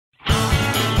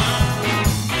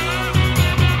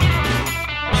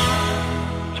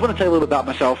just want to tell you a little bit about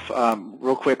myself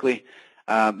real quickly.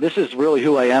 This is really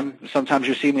who I am. Sometimes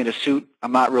you see me in a suit.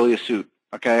 I'm not really a suit,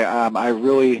 okay? I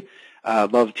really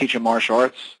love teaching martial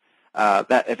arts.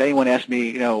 That if anyone asked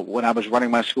me, when I was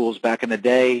running my schools back in the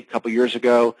day, a couple years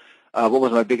ago, what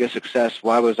was my biggest success?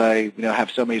 Why was I, have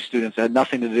so many students? It had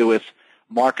nothing to do with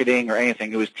marketing or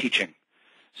anything. It was teaching.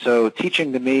 So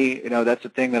teaching to me, that's the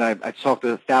thing that I talk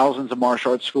to thousands of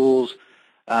martial arts schools,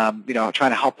 trying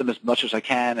to help them as much as I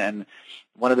can. And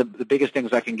one of the biggest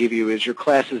things I can give you is your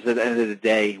classes at the end of the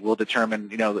day will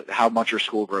determine, how much your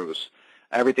school grows.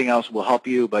 Everything else will help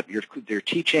you, but your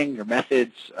teaching, your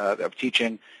methods of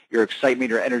teaching, your excitement,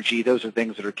 your energy, those are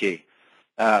things that are key.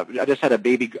 I just had a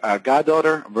baby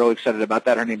goddaughter. I'm really excited about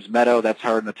that. Her name's Meadow. That's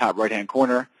her in the top right-hand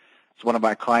corner. It's one of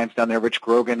my clients down there, Rich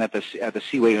Grogan, at the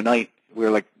Seaway Unite. We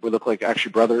look like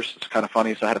actually brothers. It's kind of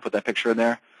funny, so I had to put that picture in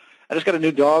there. I just got a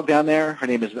new dog down there. Her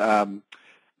name is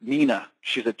Nina.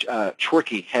 She's a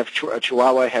Chorky, half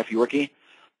Chihuahua, half Yorkie.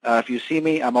 If you see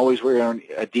me, I'm always wearing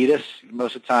Adidas.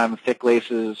 Most of the time, thick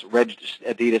laces, red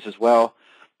Adidas as well.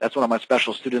 That's one of my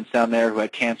special students down there who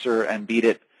had cancer and beat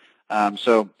it.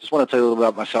 So just want to tell you a little bit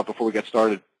about myself before we get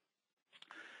started.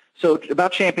 So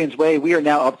about Champions Way, we are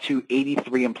now up to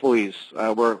 83 employees.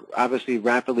 We're obviously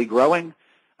rapidly growing.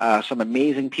 Some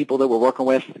amazing people that we're working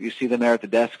with. You see them there at the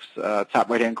desks, top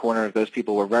right-hand corner. Those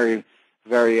people were very,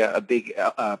 very big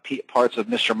parts of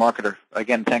Mr. Marketer.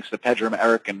 Again, thanks to Pedram,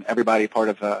 Eric, and everybody part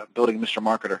of building Mr.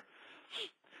 Marketer.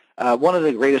 One of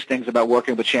the greatest things about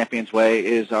working with Champions Way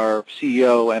is our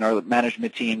CEO and our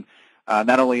management team.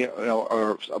 Not only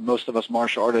are most of us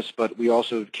martial artists, but we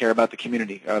also care about the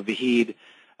community. Vahid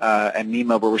and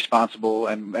Nima were responsible,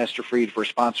 and Master Freed for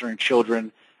sponsoring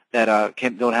children that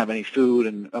don't have any food.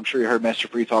 And I'm sure you heard Master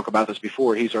Freed talk about this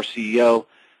before. He's our CEO.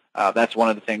 That's one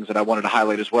of the things that I wanted to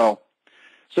highlight as well.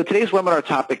 So today's webinar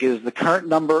topic is the current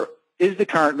number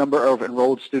of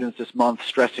enrolled students this month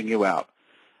stressing you out?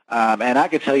 And I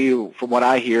can tell you from what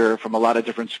I hear from a lot of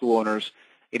different school owners,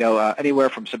 anywhere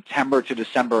from September to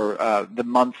December, the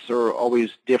months are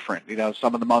always different.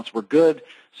 Some of the months were good,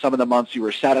 some of the months you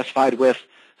were satisfied with,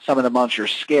 some of the months you're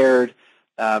scared,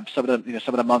 some of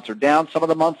the months are down, some of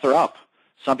the months are up.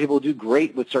 Some people do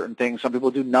great with certain things, some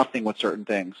people do nothing with certain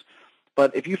things.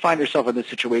 But if you find yourself in this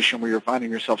situation where you're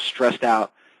finding yourself stressed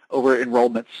out over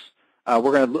enrollments,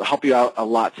 we're going to help you out a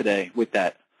lot today with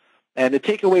that. And the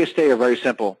takeaways today are very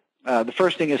simple. The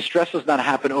first thing is stress does not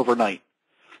happen overnight.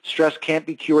 Stress can't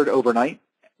be cured overnight.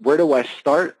 Where do I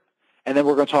start? And then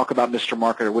we're going to talk about Mr.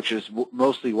 Marketer, which is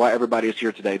mostly why everybody is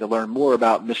here today, to learn more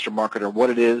about Mr. Marketer, what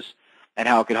it is, and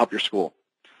how it can help your school.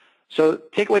 So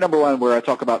takeaway number one, where I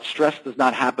talk about stress does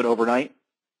not happen overnight.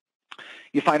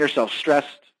 You find yourself stressed.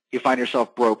 You find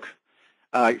yourself broke.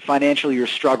 Financially, you're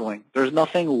struggling. There's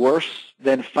nothing worse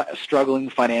than struggling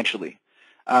financially.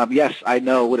 Yes, I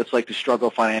know what it's like to struggle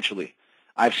financially.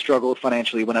 I've struggled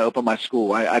financially when I opened my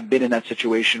school. I've been in that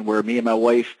situation where me and my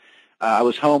wife, I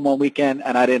was home one weekend,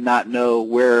 and I did not know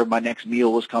where my next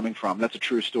meal was coming from. That's a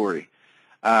true story.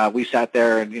 We sat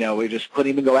there, and, we just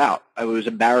couldn't even go out. It was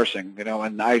embarrassing,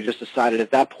 and I just decided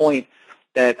at that point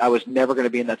that I was never going to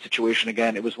be in that situation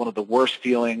again. It was one of the worst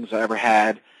feelings I ever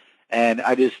had, and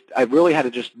I really had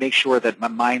to just make sure that my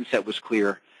mindset was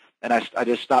clear, and I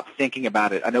just stopped thinking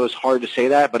about it. I know it's hard to say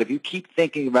that, but if you keep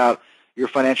thinking about your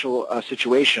financial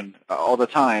situation all the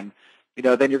time,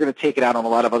 then you're going to take it out on a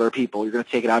lot of other people. You're going to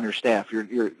take it out on your staff.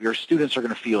 Your students are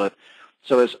going to feel it.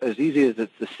 So as easy as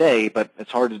it's to say, but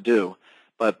it's hard to do.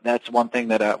 But that's one thing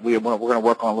that we're going to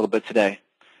work on a little bit today.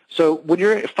 So when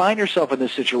you find yourself in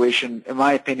this situation, in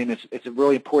my opinion, it's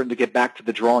really important to get back to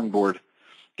the drawing board,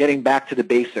 getting back to the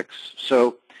basics.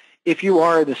 So if you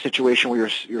are in a situation where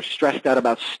you're stressed out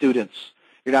about students,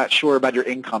 you're not sure about your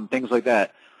income, things like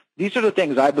that, these are the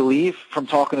things I believe from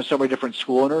talking to so many different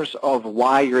school owners of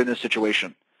why you're in this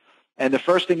situation. And the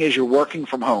first thing is you're working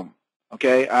from home,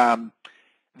 okay?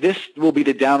 This will be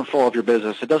the downfall of your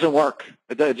business. It doesn't work.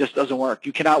 It just doesn't work.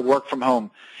 You cannot work from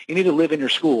home. You need to live in your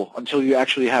school until you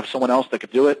actually have someone else that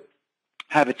could do it,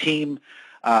 have a team,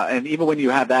 and even when you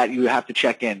have that, you have to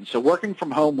check in. So working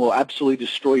from home will absolutely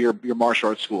destroy your martial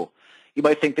arts school. You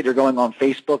might think that you're going on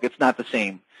Facebook. It's not the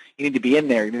same. You need to be in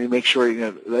there. You need to make sure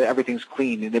that everything's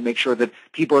clean. You need to make sure that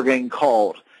people are getting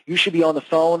called. You should be on the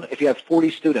phone. If you have 40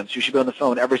 students, you should be on the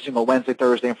phone every single Wednesday,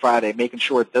 Thursday, and Friday, making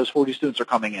sure that those 40 students are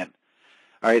coming in.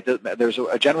 All right. There's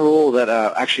a general rule that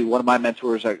actually one of my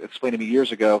mentors explained to me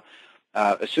years ago.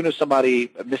 As soon as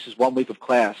somebody misses 1 week of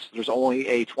class, there's only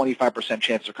a 25%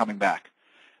 chance they're coming back.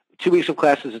 2 weeks of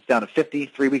classes, it's down to 50.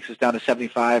 3 weeks, it's down to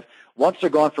 75. Once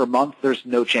they're gone for a month, there's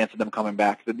no chance of them coming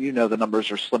back. The numbers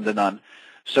are slim to none.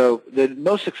 So the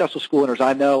most successful school owners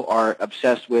I know are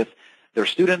obsessed with their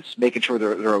students, making sure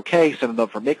they're okay, sending them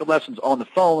up for makeup lessons on the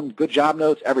phone, good job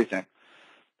notes, everything.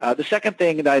 The second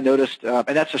thing that I noticed, and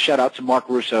that's a shout-out to Mark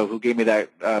Russo, who gave me that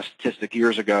statistic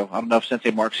years ago. I don't know if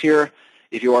Sensei Mark's here.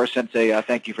 If you are, Sensei,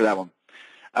 thank you for that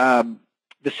one.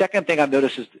 The second thing I've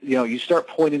noticed is, you start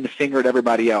pointing the finger at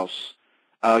everybody else.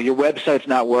 Your website's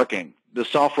not working. The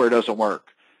software doesn't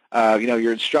work.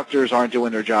 Your instructors aren't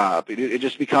doing their job. It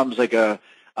just becomes like a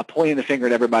pointing the finger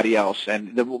at everybody else.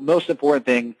 And the most important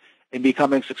thing in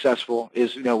becoming successful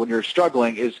is, when you're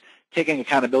struggling, is taking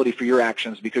accountability for your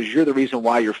actions, because you're the reason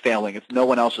why you're failing. It's no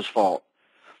one else's fault.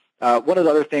 One of the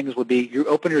other things would be you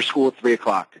open your school at 3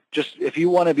 o'clock. Just if you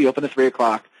want to be open at 3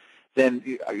 o'clock, then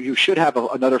you should have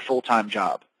another full-time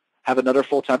job. Have another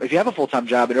full-time. If you have a full-time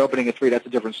job and you're opening at 3, that's a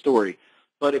different story.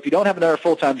 But if you don't have another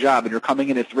full-time job and you're coming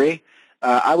in at 3,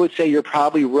 I would say you're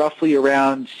probably roughly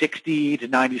around 60 to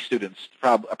 90 students,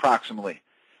 approximately,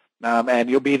 and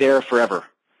you'll be there forever.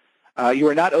 You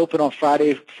are not open on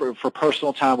Friday for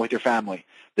personal time with your family.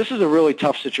 This is a really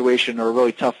tough situation, or a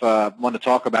really tough one to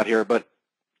talk about here, but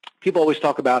people always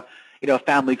talk about,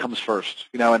 family comes first,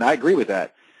 and I agree with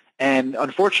that. And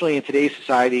unfortunately, in today's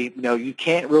society, you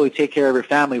can't really take care of your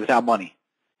family without money.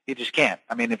 You just can't.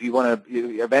 I mean, if you want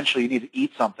to, eventually you need to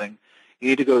eat something. You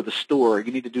need to go to the store.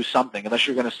 You need to do something. Unless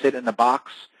you're going to sit in a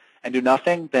box and do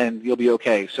nothing, then you'll be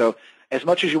okay. So as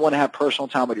much as you want to have personal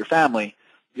time with your family,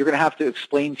 you're going to have to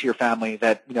explain to your family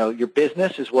that, your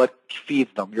business is what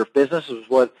feeds them. Your business is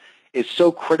what is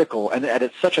so critical, and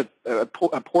it's such an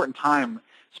important time,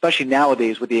 especially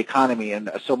nowadays with the economy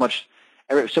and so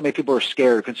many people are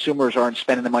scared. Consumers aren't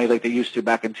spending the money like they used to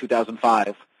back in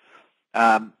 2005.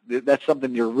 That's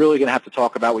something you're really going to have to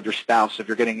talk about with your spouse if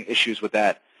you're getting issues with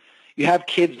that. You have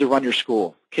kids to run your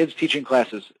school, kids teaching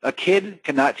classes. A kid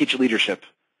cannot teach leadership.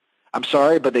 I'm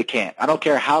sorry, but they can't. I don't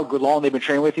care how long they've been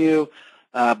training with you.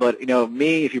 But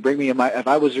me, if you bring me if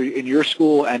I was in your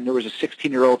school and there was a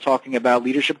 16-year-old talking about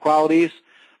leadership qualities,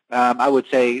 I would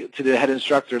say to the head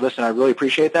instructor, listen, I really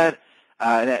appreciate that,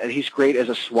 and he's great as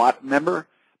a SWAT member,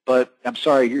 but I'm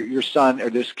sorry, your son or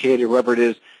this kid or whoever it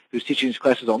is who's teaching these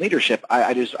classes on leadership,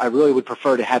 I really would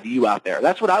prefer to have you out there.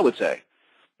 That's what I would say.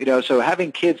 So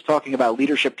having kids talking about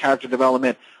leadership, character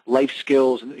development, life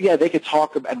skills, and yeah, they could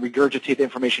talk and regurgitate the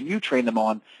information you train them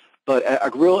on. But a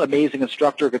real amazing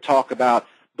instructor could talk about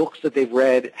books that they've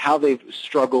read, how they've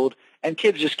struggled, and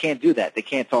kids just can't do that. They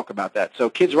can't talk about that.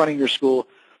 So kids running your school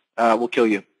will kill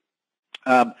you.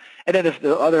 And then if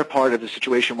the other part of the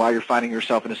situation, why you're finding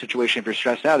yourself in a situation if you're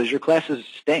stressed out, is your classes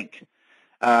stink.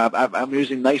 I'm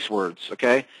using nice words,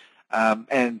 okay?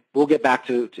 And we'll get back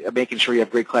to making sure you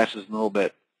have great classes in a little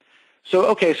bit.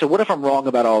 So what if I'm wrong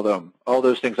about all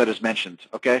those things I just mentioned,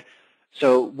 okay?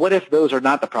 So what if those are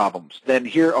not the problems? Then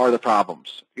here are the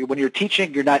problems. When you're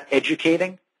teaching, you're not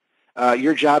educating.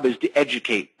 Your job is to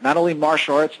educate, not only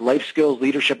martial arts, life skills,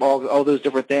 leadership, all those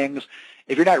different things.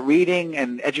 If you're not reading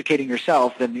and educating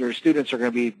yourself, then your students are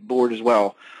going to be bored as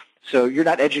well. So you're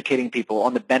not educating people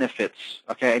on the benefits,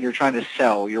 okay, and you're trying to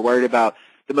sell. You're worried about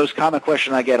the most common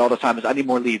question I get all the time is, I need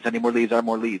more leads, I need more leads, I need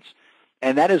more leads.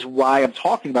 And that is why I'm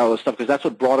talking about all this stuff, because that's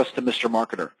what brought us to Mr.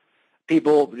 Marketer.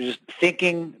 People just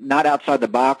thinking not outside the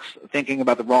box, thinking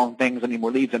about the wrong things. I need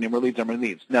more leads, I need more leads, I need more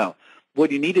leads. No.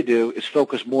 What you need to do is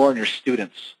focus more on your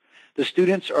students. The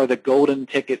students are the golden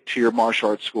ticket to your martial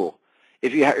arts school.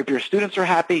 If your students are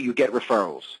happy, you get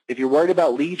referrals. If you're worried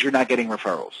about leads, you're not getting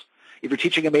referrals. If you're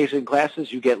teaching amazing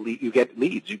classes, you get leads, you get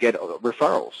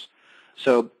referrals.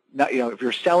 So if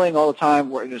you're selling all the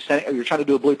time, you're trying to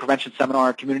do a bully prevention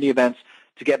seminar, community events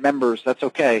to get members, that's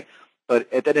okay.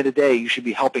 But at the end of the day, you should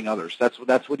be helping others. That's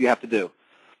what you have to do.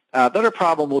 The other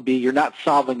problem will be you're not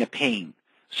solving a pain.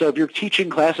 So if you're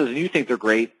teaching classes and you think they're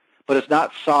great, but it's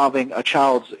not solving a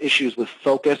child's issues with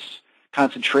focus,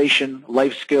 concentration,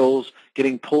 life skills,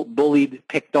 getting bullied,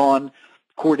 picked on,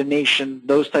 coordination,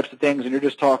 those types of things, and you're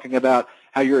just talking about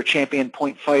how you're a champion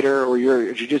point fighter or you're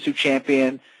a jiu-jitsu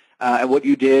champion and what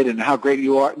you did and how great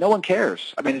you are, no one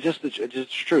cares. I mean, it's just the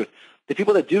truth. The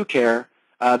people that do care,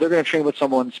 they're going to train with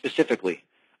someone specifically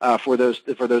for those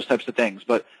types of things.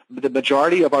 But the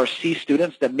majority of our C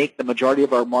students that make the majority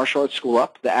of our martial arts school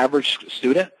up, the average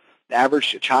student, the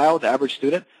average child, the average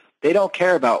student, they don't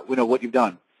care about what you've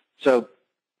done. So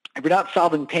if you're not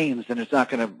solving pains, then it's not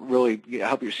going to really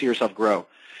help you see yourself grow.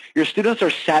 Your students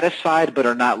are satisfied but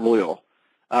are not loyal.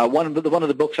 One of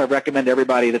the books I recommend to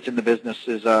everybody that's in the business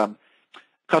is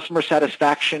Customer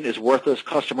Satisfaction is Worthless,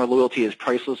 Customer Loyalty is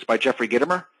Priceless by Jeffrey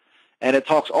Gitomer. And it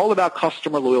talks all about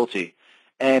customer loyalty.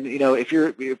 And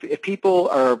if people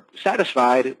are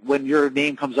satisfied when your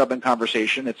name comes up in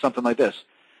conversation, it's something like this.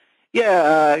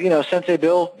 Yeah, Sensei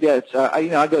Bill. Yeah, it's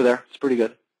I go there. It's pretty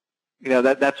good.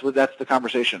 That's the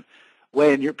conversation.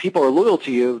 When your people are loyal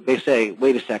to you, they say,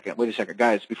 wait a second,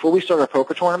 guys, before we start our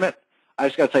poker tournament, I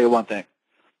just got to tell you one thing.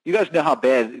 You guys know how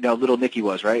bad little Nicky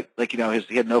was, right? Like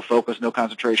he had no focus, no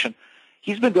concentration.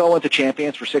 He's been going to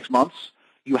Champions for 6 months.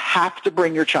 You have to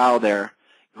bring your child there.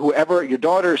 Whoever, your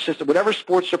daughter or sister, whatever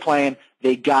sports they're playing,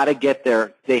 they got to get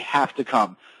there. They have to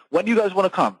come. When do you guys want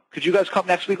to come? Could you guys come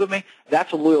next week with me?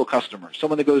 That's a loyal customer,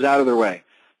 someone that goes out of their way.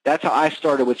 That's how I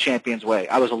started with Champions Way.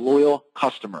 I was a loyal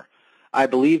customer. I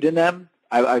believed in them.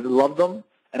 I loved them,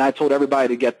 and I told everybody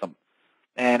to get them.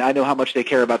 And I know how much they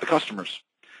care about the customers.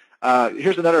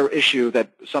 Here's another issue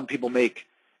that some people make.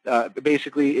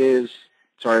 Basically is,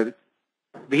 sorry,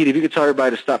 Vahid, if you could tell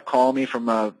everybody to stop calling me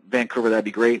from Vancouver, that'd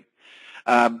be great.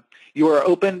 You are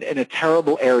open in a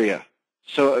terrible area.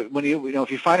 So when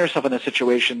if you find yourself in a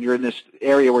situation, you're in this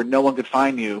area where no one could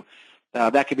find you,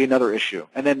 that could be another issue.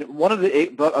 And then one of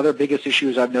the other biggest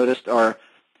issues I've noticed are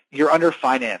you're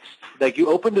underfinanced. Like you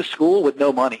opened a school with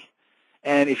no money.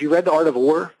 And if you read The Art of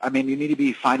War, I mean, you need to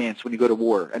be financed when you go to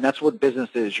war. And that's what business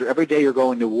is. Every day you're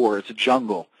going to war. It's a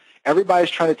jungle. Everybody's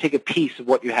trying to take a piece of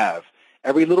what you have.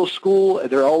 Every little school,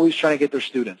 they're always trying to get their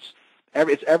students.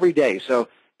 It's every day. So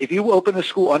if you open the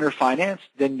school underfinanced,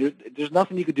 then there's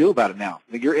nothing you could do about it now.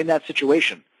 You're in that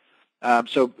situation.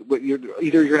 So you're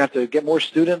going to have to get more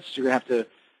students. You're going to have to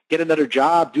get another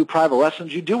job, do private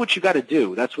lessons. You do what you got to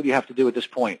do. That's what you have to do at this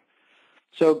point.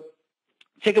 So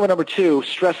takeaway number 2,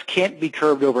 stress can't be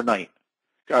cured overnight.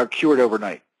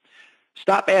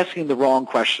 Stop asking the wrong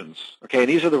questions. Okay, and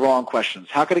these are the wrong questions.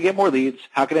 How can I get more leads?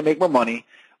 How can I make more money?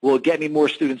 Will it get me more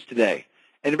students today?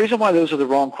 And the reason why those are the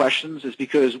wrong questions is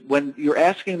because when you're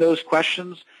asking those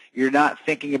questions, you're not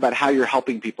thinking about how you're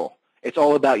helping people. It's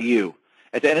all about you.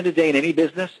 At the end of the day, in any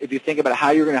business, if you think about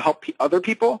how you're going to help other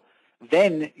people,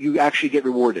 then you actually get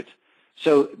rewarded.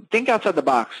 So think outside the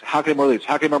box. How can I get more leads?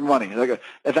 How can I get more money?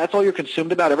 If that's all you're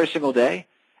consumed about every single day,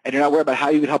 and you're not worried about how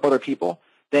you can help other people,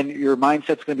 then your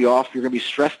mindset's going to be off. You're going to be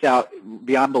stressed out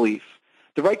beyond belief.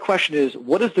 The right question is,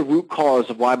 what is the root cause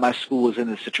of why my school is in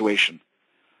this situation?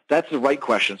 That's the right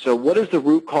question. So what is the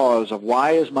root cause of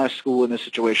why is my school in this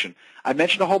situation? I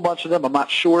mentioned a whole bunch of them. I'm not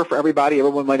sure for everybody.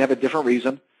 Everyone might have a different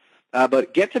reason.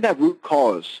 But get to that root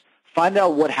cause. Find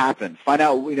out what happened. Find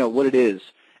out what it is,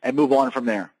 and move on from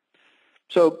there.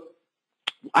 So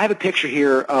I have a picture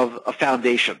here of a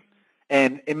foundation.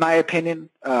 And in my opinion,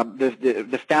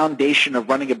 the foundation of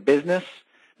running a business,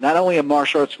 not only a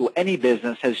martial arts school, any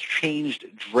business, has changed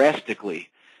drastically.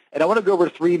 And I want to go over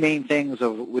 3 main things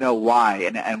of why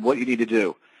and what you need to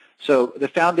do. So the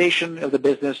foundation of the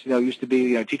business, used to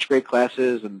be teach great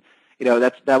classes, and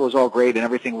that was all great and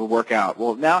everything will work out.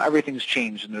 Well, now everything's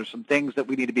changed, and there's some things that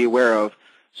we need to be aware of,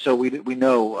 so we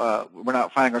know we're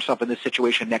not finding ourselves in this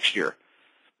situation next year.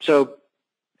 So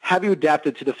have you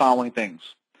adapted to the following things?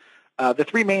 The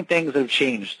 3 main things that have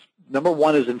changed. Number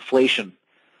 1 is inflation.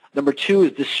 Number 2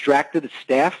 is distracted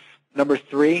staff. Number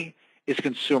 3 is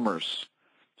consumers.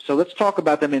 So let's talk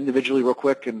about them individually real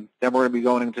quick, and then we're going to be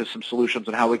going into some solutions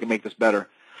on how we can make this better.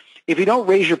 If you don't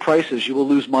raise your prices, you will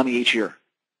lose money each year.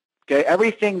 Okay,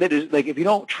 everything that is, like, if you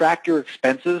don't track your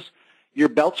expenses, your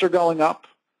belts are going up.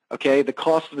 Okay, the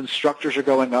cost of instructors are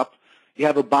going up. You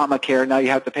have Obamacare, now you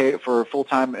have to pay for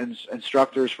full-time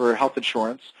instructors for health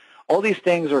insurance. All these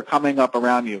things are coming up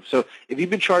around you. So if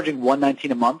you've been charging $119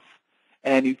 a month,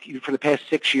 and you for the past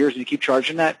 6 years, and you keep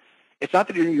charging that, it's not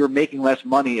that you're making less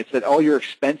money. It's that all your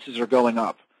expenses are going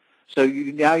up. So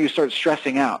now you start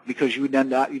stressing out because you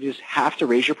just have to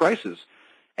raise your prices.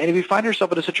 And if you find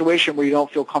yourself in a situation where you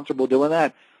don't feel comfortable doing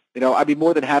that, I'd be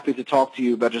more than happy to talk to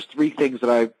you about just 3 things that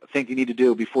I think you need to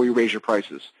do before you raise your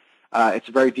prices. It's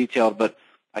very detailed, but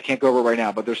I can't go over it right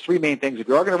now. But there's 3 main things. If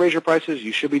you are going to raise your prices,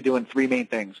 you should be doing 3 main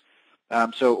things.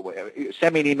 So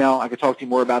send me an email. I can talk to you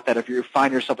more about that if you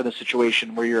find yourself in a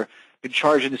situation where you've been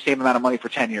charging the same amount of money for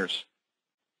 10 years.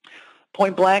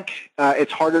 Point blank,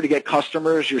 it's harder to get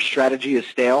customers. Your strategy is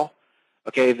stale.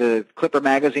 Okay, the Clipper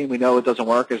magazine, we know it doesn't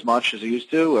work as much as it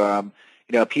used to.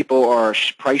 People are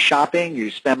price shopping. You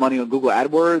spend money on Google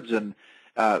AdWords and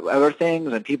other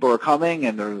things, and people are coming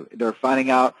and they're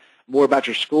finding out more about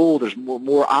your school. There's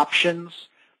more options.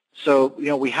 So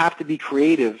we have to be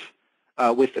creative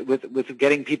with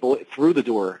getting people through the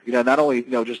door. Not only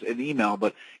just an email,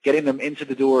 but getting them into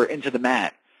the door, into the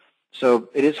mat. So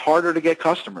it is harder to get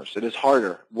customers. It is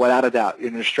harder, without a doubt.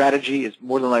 And your strategy is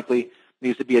more than likely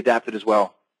needs to be adapted as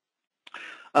well.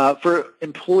 For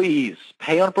employees,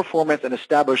 pay on performance and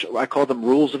establish, I call them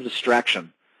rules of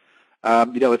distraction.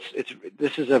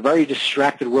 This is a very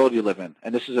distracted world you live in,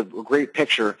 and this is a great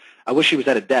picture. I wish he was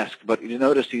at a desk, but you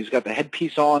notice he's got the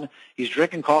headpiece on, he's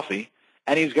drinking coffee,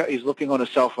 and he's looking on his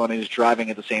cell phone and he's driving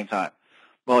at the same time.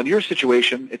 Well, in your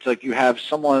situation, it's like you have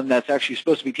someone that's actually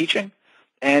supposed to be teaching,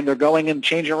 and they're going in the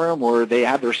changing room, or they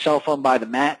have their cell phone by the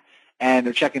mat, and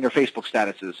they're checking their Facebook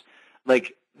statuses.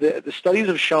 Like the studies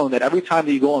have shown that every time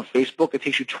that you go on Facebook, it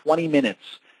takes you 20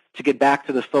 minutes to get back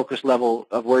to the focus level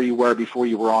of where you were before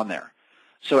you were on there.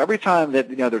 So every time that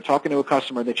they're talking to a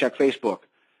customer and they check Facebook,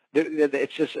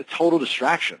 it's just a total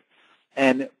distraction.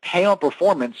 And pay on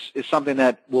performance is something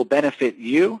that will benefit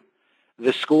you,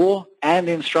 the school, and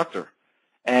the instructor.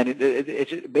 And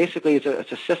basically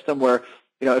it's a system where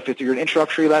if you're an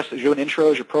introductory lesson, you're doing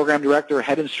intros, you're program director,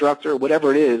 head instructor,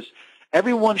 whatever it is,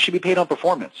 everyone should be paid on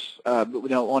performance.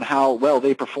 On how well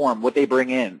they perform, what they bring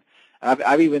in.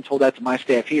 I've even told that to my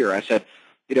staff here. I said,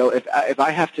 if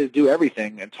I have to do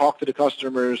everything and talk to the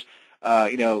customers,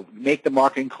 make the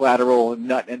marketing collateral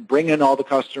and bring in all the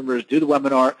customers, do the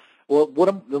webinar, well,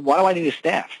 why do I need a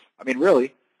staff? I mean,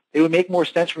 really, it would make more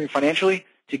sense for me financially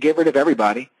to get rid of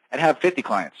everybody and have 50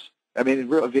 clients. I mean,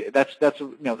 that's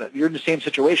you're in the same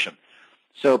situation.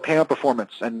 So pay on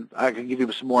performance, and I can give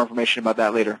you some more information about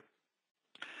that later.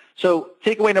 So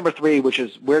takeaway number 3, which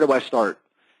is where do I start?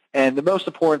 And the most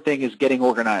important thing is getting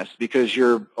organized, because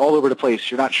you're all over the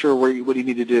place. You're not sure what you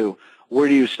need to do. Where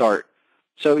do you start?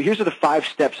 So here's the 5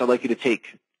 steps I'd like you to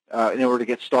take in order to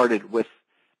get started with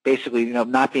basically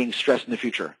not being stressed in the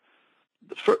future.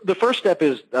 The first step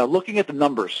is looking at the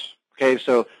numbers. Okay,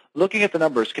 so looking at the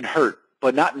numbers can hurt,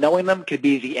 but not knowing them could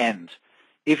be the end.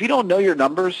 If you don't know your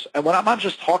numbers, and I'm not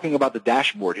just talking about the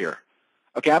dashboard here.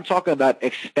 Okay, I'm talking about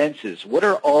expenses. What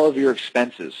are all of your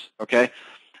expenses? Okay.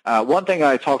 One thing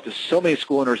I talk to so many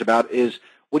school owners about is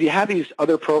when you have these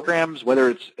other programs,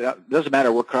 whether it doesn't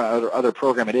matter what kind of other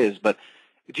program it is, but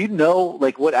do you know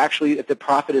what actually, if the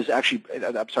profit is actually,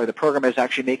 the program is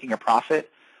actually making a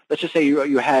profit? Let's just say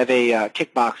you have a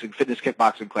fitness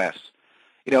kickboxing class.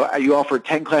 You offer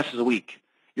 10 classes a week.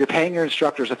 You're paying your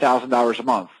instructors $1,000 a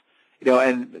month.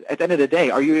 And at the end of the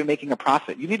day, are you even making a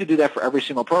profit? You need to do that for every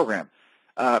single program.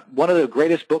 One of the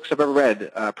greatest books I've ever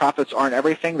read, Profits Aren't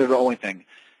Everything, They're the Only Thing.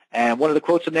 And one of the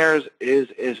quotes in there is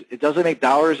it doesn't make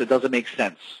dollars, it doesn't make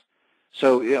sense.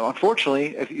 So,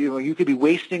 unfortunately, if you could be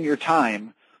wasting your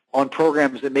time on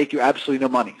programs that make you absolutely no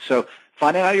money. So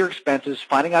finding out your expenses,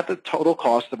 finding out the total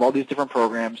cost of all these different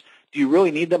programs. Do you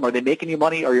really need them? Are they making you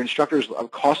money? Are your instructors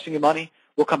costing you money?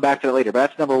 We'll come back to that later, but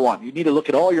that's number 1. You need to look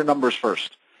at all your numbers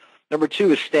first. Number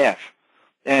 2 is staff.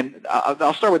 And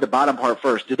I'll start with the bottom part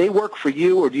first. Do they work for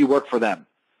you or do you work for them?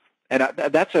 And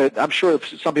I'm sure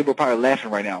some people are probably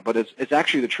laughing right now, but it's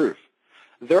actually the truth.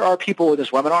 There are people in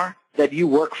this webinar that you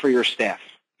work for your staff.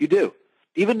 You do.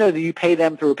 Even though you pay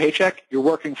them through a paycheck, you're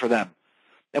working for them.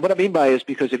 And what I mean by it is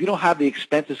because if you don't have the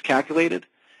expenses calculated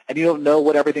and you don't know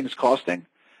what everything's costing,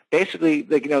 basically,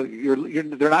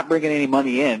 they're not bringing any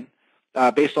money in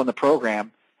based on the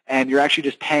program, and you're actually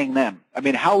just paying them. I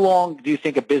mean, how long do you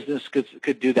think a business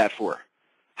could do that for?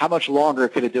 How much longer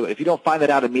could it do it? If you don't find that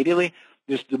out immediately,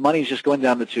 the money's just going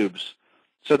down the tubes.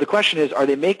 So the question is, are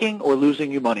they making or losing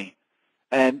you money?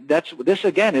 And this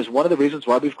again is one of the reasons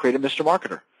why we've created Mr.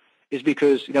 Marketer, is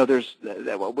because there's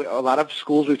a lot of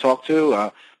schools we've talked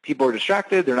to. People are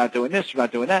distracted. They're not doing this. They're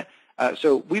not doing that.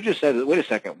 So we've just said, wait a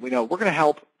second. We're going to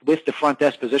help with the front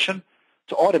desk position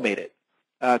to automate it,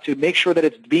 to make sure that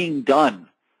it's being done.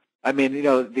 I mean,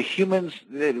 the humans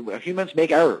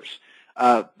make errors.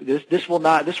 This will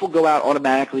go out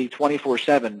automatically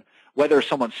 24/7. Whether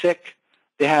someone's sick,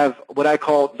 they have what I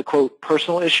call the quote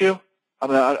personal issue.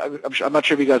 I'm not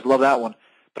sure if you guys love that one,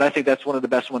 but I think that's one of the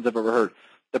best ones I've ever heard.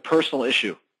 The personal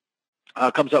issue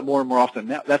comes up more and more often.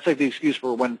 That's like the excuse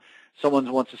for when someone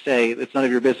wants to say it's none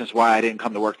of your business why I didn't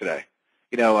come to work today.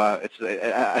 I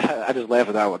just laugh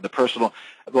at that one. The personal.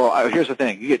 Well, here's the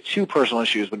thing: you get 2 personal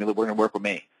issues when you're going to work with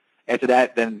me. After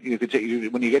that, then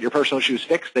when you get your personal issues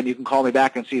fixed, then you can call me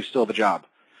back and see if you still have a job.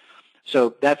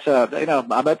 So that's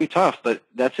I might be tough, but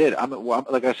that's it.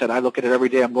 Like I said, I look at it every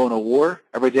day. I'm going to war.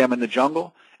 Every day I'm in the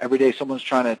jungle. Every day someone's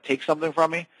trying to take something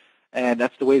from me, and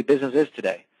that's the way the business is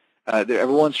today.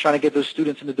 Everyone's trying to get those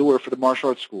students in the door for the martial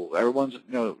arts school. Everyone's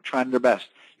trying their best.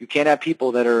 You can't have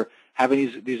people that are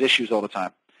having these issues all the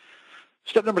time.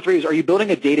 Step number 3 is, are you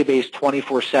building a database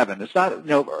 24/7? It's not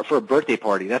for a birthday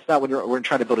party. That's not when we're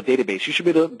trying to build a database. You should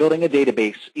be building a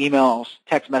database, emails,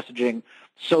 text messaging,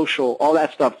 social, all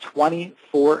that stuff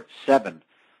 24/7.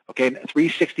 Okay,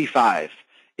 365.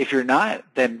 If you're not,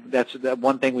 then that's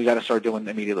one thing we got to start doing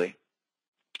immediately.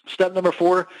 Step number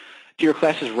 4: do your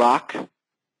classes rock?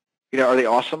 Are they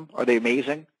awesome? Are they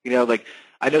amazing? Like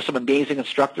I know some amazing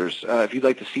instructors. If you'd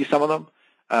like to see some of them,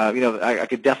 I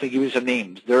could definitely give you some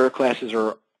names. Their classes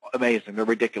are amazing. They're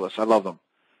ridiculous. I love them.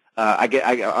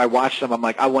 I watch them. I'm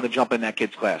like, I want to jump in that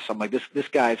kid's class. I'm like, this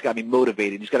guy's got me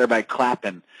motivated. He's got everybody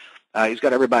clapping. He's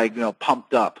got everybody,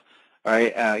 pumped up. All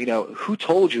right. Who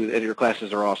told you that your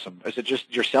classes are awesome? Is it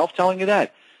just yourself telling you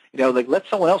that? Like let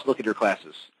someone else look at your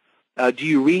classes. Do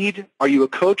you read? Are you a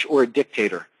coach or a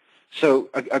dictator? So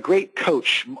a great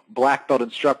coach, black belt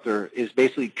instructor, is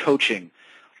basically coaching,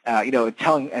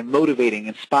 telling and motivating,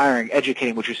 inspiring,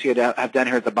 educating, which you see I've done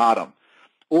here at the bottom.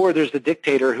 Or there's the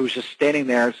dictator who's just standing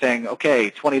there saying, okay,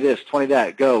 20 this, 20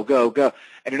 that, go, go, go,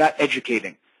 and you're not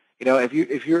educating. If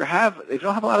you don't have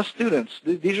a lot of students,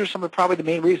 these are some of probably the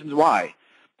main reasons why.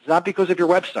 It's not because of your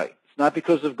website. It's not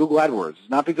because of Google AdWords. It's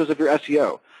not because of your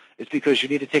SEO. It's because you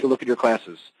need to take a look at your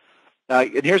classes.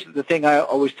 And here's the thing I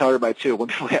always tell everybody too. When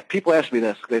people ask me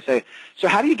this, they say, so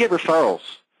how do you get referrals?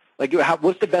 Like,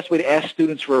 what's the best way to ask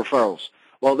students for referrals?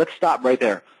 Well, let's stop right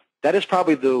there. That is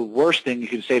probably the worst thing you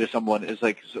can say to someone is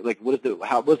what's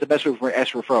the best way to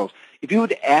ask for referrals? If you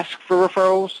would ask for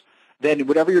referrals, then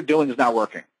whatever you're doing is not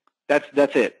working.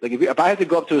 That's it. Like if I had to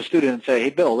go up to a student and say, hey,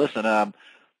 Bill, listen, do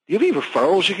you have any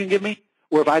referrals you can give me?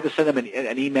 Or if I had to send them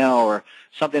an email or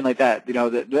something like that,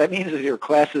 that means that your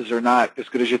classes are not as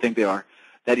good as you think they are,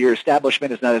 that your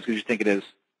establishment is not as good as you think it is.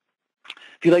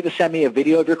 If you'd like to send me a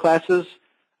video of your classes,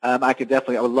 I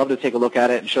would love to take a look at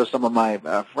it and show some of my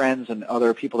friends and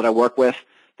other people that I work with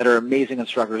that are amazing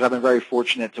instructors. I've been very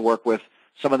fortunate to work with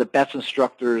some of the best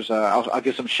instructors. I'll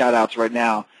give some shout-outs right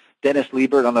now. Dennis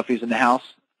Liebert, I don't know if he's in the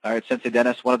house. All right, Sensei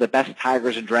Dennis, one of the best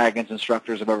Tigers and Dragons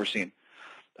instructors I've ever seen.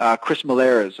 Chris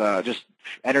Malera's, just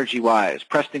energy-wise.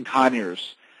 Preston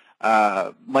Conyers,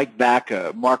 Mike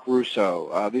Baca, Mark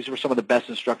Russo. These were some of the best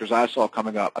instructors I saw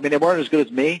coming up. I mean, they weren't as good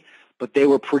as me, but they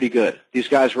were pretty good. These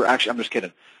guys were actually, I'm just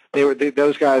kidding.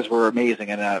 Those guys were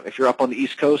amazing. And if you're up on the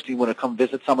East Coast and you want to come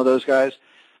visit some of those guys,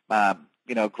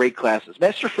 great classes.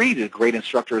 Master Freed is a great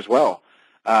instructor as well.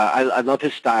 I love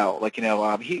his style.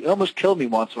 He almost killed me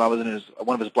once when I was in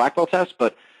one of his black belt tests,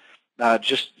 but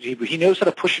he knows how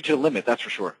to push you to the limit, that's for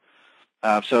sure.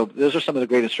 So those are some of the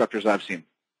great instructors I've seen.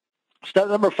 Step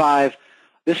number 5,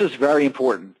 this is very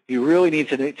important. You really need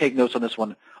to take notes on this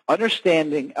one.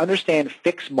 Understand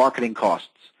fixed marketing costs.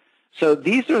 So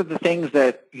these are the things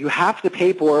that you have to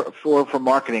pay for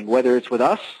marketing, whether it's with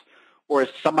us or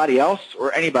it's somebody else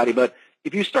or anybody. But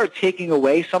if you start taking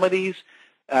away some of these,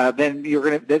 then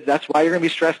that's why you're going to be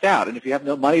stressed out. And if you have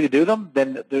no money to do them,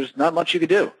 then there's not much you can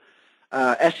do.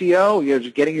 SEO, you're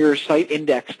just getting your site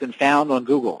indexed and found on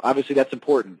Google. Obviously, that's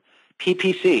important.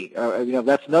 PPC,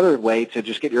 that's another way to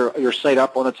just get your site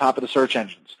up on the top of the search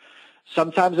engines.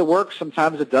 Sometimes it works,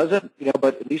 sometimes it doesn't.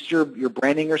 But at least you're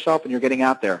branding yourself and you're getting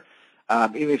out there.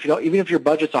 Even if your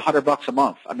budget's $100 a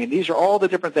month. I mean, these are all the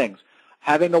different things.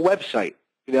 Having a website.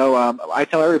 I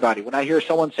tell everybody when I hear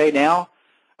someone say now,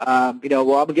 I'm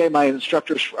getting my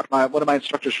instructor's one of my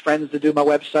instructor's friends to do my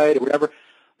website or whatever.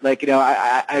 I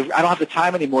don't have the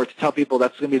time anymore to tell people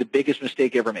that's going to be the biggest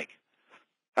mistake you ever make.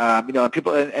 And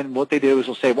people and what they do is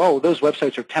they'll say, "Whoa, those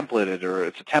websites are templated, or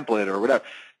it's a template, or whatever."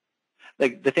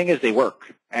 Like the thing is, they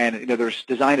work, and they're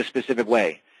designed a specific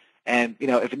way. And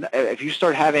if you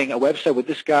start having a website with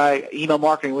this guy, email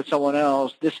marketing with someone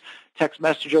else, this text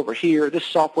message over here, this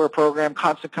software program,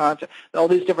 constant content, all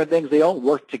these different things, they all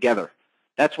work together.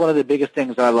 That's one of the biggest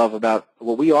things that I love about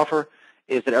what we offer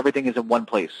is that everything is in one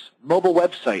place. Mobile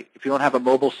website. If you don't have a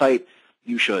mobile site,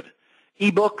 you should.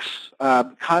 Ebooks,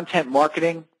 content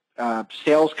marketing,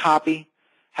 sales copy,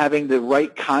 having the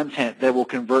right content that will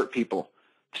convert people.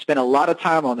 Spent a lot of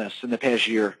time on this in the past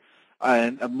year,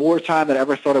 and more time than I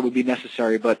ever thought it would be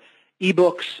necessary. But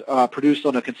ebooks produced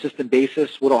on a consistent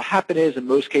basis, what will happen is, in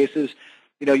most cases,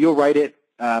 you'll write it.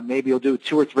 Maybe you'll do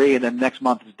 2 or 3, and then next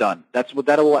month it's done. That's what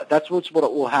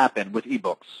will happen with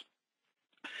ebooks.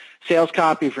 Sales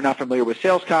copy. If you're not familiar with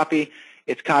sales copy,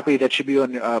 it's copy that should be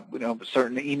on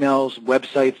certain emails,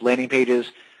 websites, landing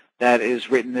pages that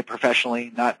is written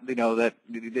professionally. Not that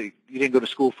you didn't go to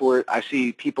school for it. I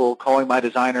see people calling my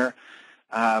designer,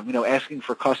 asking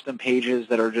for custom pages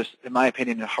that are just, in my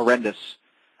opinion, horrendous.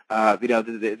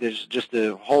 There's just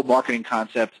the whole marketing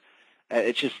concept.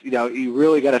 It's just you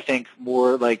really got to think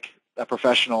more like a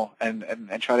professional and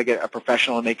try to get a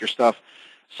professional and make your stuff.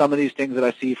 Some of these things that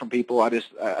I see from people, I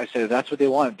say, that's what they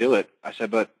want, do it. I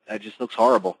said, but it just looks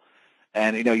horrible.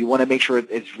 And, you want to make sure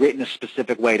it's written a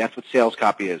specific way. That's what sales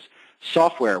copy is.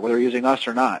 Software, whether you're using us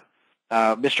or not.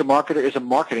 Mr. Marketer is a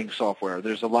marketing software.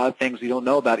 There's a lot of things you don't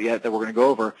know about yet that we're going to go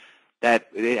over that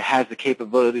it has the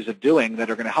capabilities of doing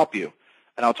that are going to help you.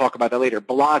 And I'll talk about that later.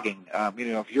 Blogging.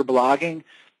 If you're blogging,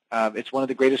 It's one of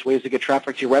the greatest ways to get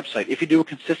traffic to your website if you do it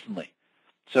consistently.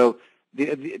 So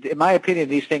in my opinion,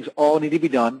 these things all need to be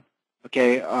done,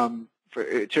 okay,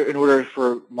 in order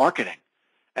for marketing.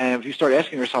 And if you start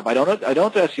asking yourself, I don't do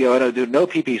SEO, I don't do no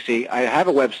PPC, I have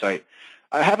a website,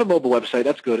 I have a mobile website,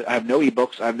 that's good, I have no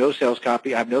ebooks, I have no sales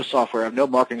copy, I have no software, I have no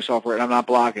marketing software, and I'm not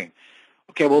blogging.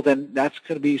 Okay, well then that's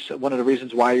going to be one of the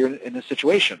reasons why you're in this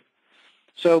situation.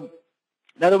 So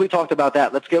now that we talked about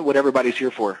that, let's get what everybody's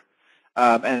here for.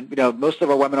 And you know, most of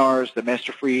our webinars, the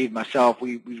Master Freed, myself,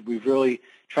 we really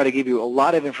try to give you a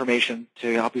lot of information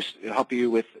to help you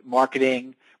with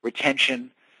marketing,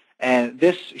 retention, and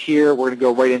this here we're going to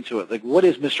go right into it. Like, what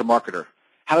is Mr. Marketer?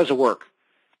 How does it work?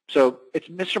 So it's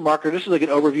Mr. Marketer. This is like an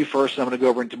overview first, and I'm going to go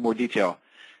over into more detail.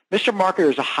 Mr. Marketer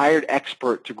is a hired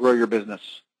expert to grow your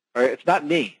business. All right? It's not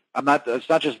me. It's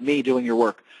not just me doing your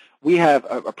work. We have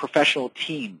a professional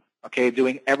team, okay,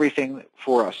 doing everything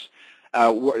for us.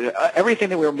 Everything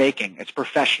that we're making, it's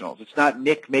professionals. It's not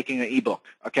Nick making an ebook.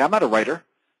 Okay, I'm not a writer.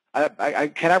 Can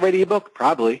I write an ebook?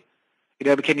 Probably. You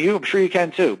know, but can you? I'm sure you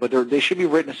can too. But they should be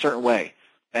written a certain way,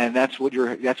 and this is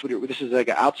like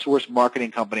an outsourced marketing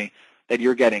company that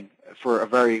you're getting for a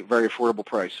very, very affordable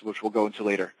price, which we'll go into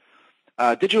later.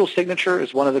 Digital signature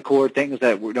is one of the core things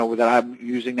that that I'm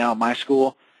using now in my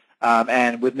school.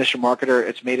 And with Mr. Marketer,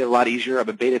 it's made it a lot easier. I've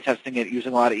been beta testing it,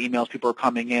 using a lot of emails. People are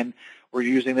coming in. We're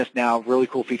using this now. Really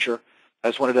cool feature. I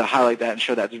just wanted to highlight that and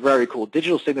show that. It's very cool.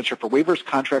 Digital signature for waivers,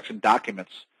 contracts, and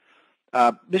documents.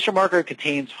 Mr. Marketer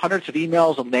contains hundreds of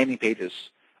emails and landing pages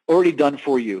already done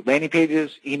for you. Landing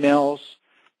pages, emails.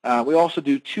 We also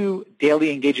do 2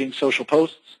 daily engaging social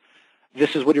posts.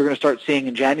 This is what you're going to start seeing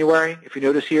in January, if you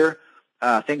notice here.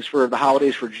 Things for the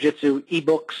holidays for jiu-jitsu,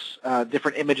 ebooks,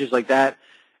 different images like that.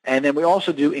 And then we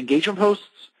also do engagement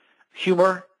posts,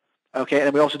 humor, okay, and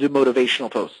then we also do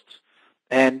motivational posts.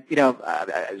 And, you know,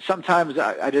 sometimes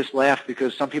I just laugh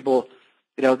because some people,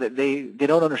 you know, they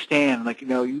don't understand. Like, you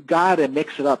know, you got to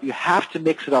mix it up. You have to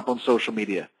mix it up on social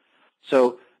media.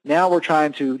 So now we're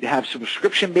trying to have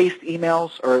subscription-based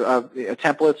emails or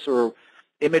templates or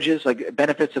images like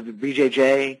benefits of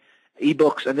BJJ,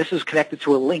 ebooks, and this is connected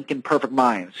to a link in Perfect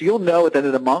Mind. So you'll know at the end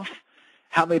of the month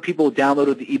how many people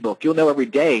downloaded the ebook. You'll know every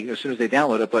day as soon as they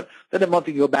download it, but then the month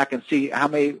you go back and see how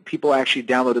many people actually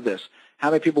downloaded this, how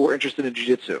many people were interested in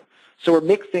jiu-jitsu. So we're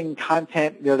mixing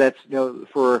content, you know, that's, you know,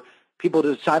 for people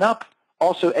to sign up,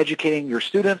 also educating your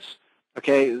students,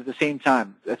 okay, at the same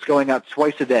time. That's going out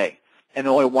twice a day and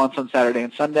only once on Saturday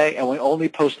and Sunday, and we only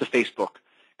post to Facebook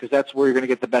because that's where you're going to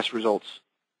get the best results.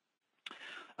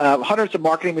 Hundreds of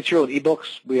marketing material and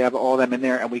ebooks. We have all of them in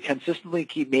there, and we consistently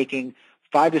keep making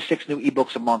 5 to 6 new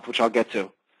ebooks a month, which I'll get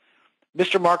to.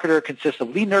 Mr. Marketer consists of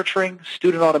lead nurturing,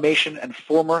 student automation, and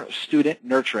former student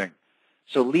nurturing.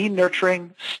 So lead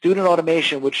nurturing, student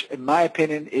automation, which in my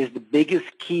opinion is the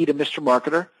biggest key to Mr.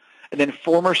 Marketer, and then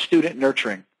former student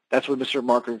nurturing. That's what Mr.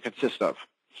 Marketer consists of.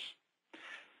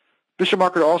 Mr.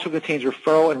 Marketer also contains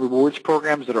referral and rewards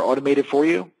programs that are automated for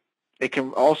you. It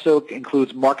can also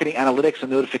includes marketing analytics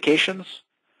and notifications.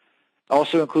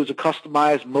 Also includes a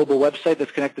customized mobile website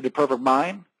that's connected to Perfect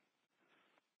Mind.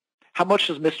 How much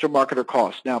does Mr. Marketer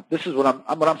cost? Now, this is what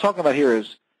I'm talking about here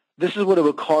is this is what it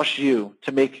would cost you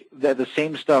to make the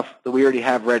same stuff that we already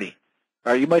have ready.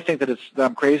 All right, you might think that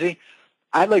I'm crazy.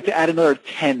 I'd like to add another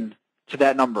 10 to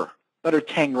that number, another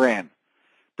 10 grand.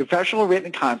 Professional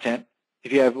written content,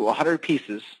 if you have 100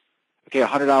 pieces, okay,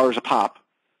 $100 a pop.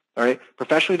 All right,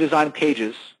 professionally designed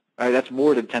pages, all right, that's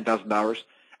more than $10,000.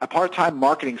 A part-time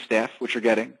marketing staff, which you're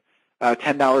getting,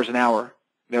 $10 an hour.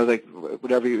 You know, like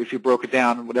whatever, if you broke it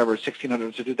down, whatever,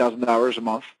 $1,600 to $2,000 a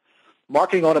month.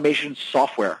 Marketing automation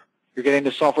software. You're getting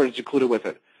the software that's included with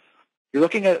it. You're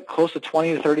looking at close to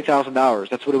 $20,000 to $30,000.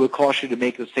 That's what it would cost you to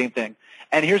make the same thing.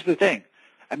 And here's the thing.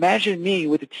 Imagine me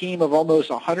with a team of almost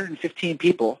 115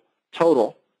 people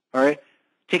total, all right,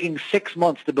 taking 6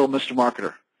 months to build Mr.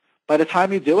 Marketer. By the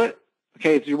time you do it,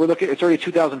 okay, it's already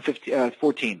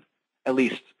 2014 at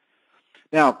least.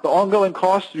 Now, the ongoing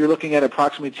cost, you're looking at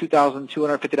approximately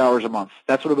 $2,250 a month.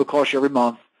 That's what it would cost you every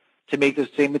month to make the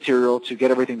same material to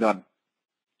get everything done.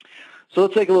 So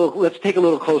let's take a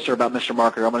little closer about Mr.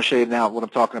 Marketer. I'm going to show you now what I'm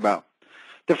talking about.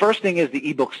 The first thing is the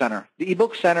ebook center. The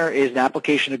ebook center is an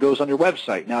application that goes on your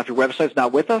website. Now, if your website's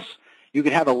not with us, you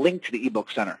can have a link to the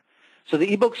ebook center. So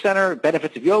the ebook center,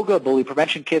 benefits of yoga, bully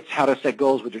prevention kits, how to set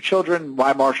goals with your children,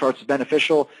 why martial arts is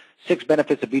beneficial, 6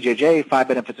 benefits of BJJ, 5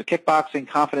 benefits of kickboxing,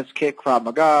 confidence kit, Krav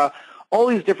Maga, all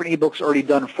these different ebooks are already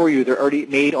done for you. They're already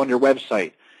made on your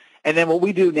website. And then what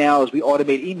we do now is we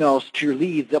automate emails to your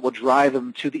leads that will drive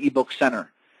them to the ebook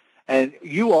center. And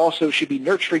you also should be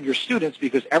nurturing your students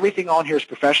because everything on here is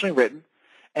professionally written.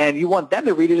 And you want them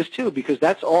to read it as too, because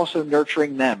that's also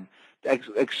nurturing them,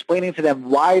 explaining to them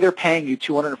why they're paying you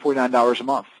 $249 a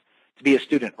month to be a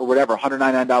student, or whatever,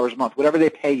 $199 a month, whatever they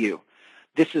pay you.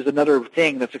 This is another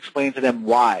thing that's explaining to them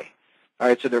why. All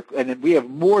right, so and then we have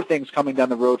more things coming down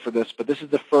the road for this, but this is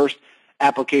the first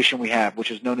application we have,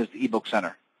 which is known as the eBook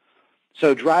Center.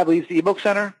 So Drive leads the eBook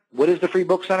Center. What is the free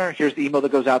book center? Here's the email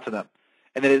that goes out to them.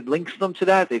 And then it links them to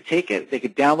that. They take it. They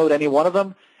could download any one of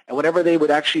them. And whenever they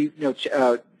would actually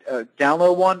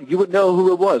download one, you would know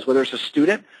who it was, whether it's a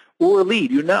student or a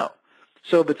lead, you know.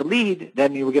 So if it's a lead,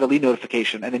 then you will get a lead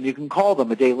notification. And then you can call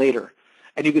them a day later.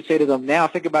 And you could say to them, now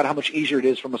think about how much easier it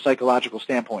is from a psychological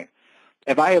standpoint.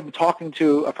 If I am talking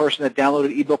to a person that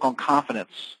downloaded ebook on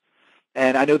confidence,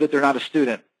 and I know that they're not a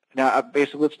student, now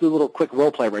basically let's do a little quick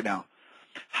role play right now.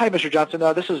 Hi, Mr. Johnson.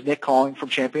 This is Nick calling from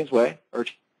Champions Way, or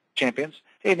Champions.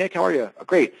 Hey, Nick, how are you?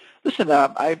 Great. Listen,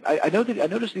 I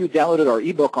noticed that you downloaded our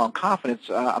ebook on confidence.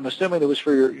 I'm assuming it was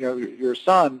for your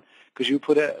son, because you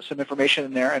put some information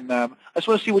in there, and I just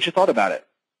want to see what you thought about it.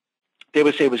 They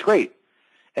would say it was great,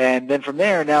 and then from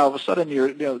there, now all of a sudden,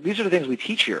 these are the things we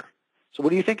teach here. So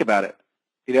what do you think about it?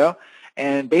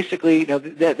 And basically,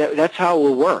 that's how it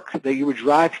will work. That you would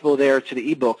drive people there to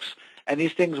the ebooks, and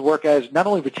these things work as not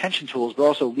only retention tools but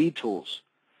also lead tools.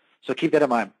 So keep that in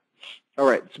mind. All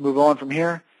right, let's move on from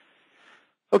here.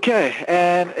 Okay,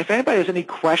 and if anybody has any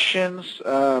questions,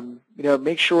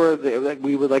 make sure that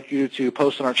we would like you to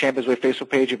post on our Champions Way Facebook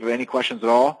page if you have any questions at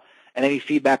all, and any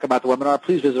feedback about the webinar.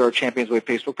 Please visit our Champions Way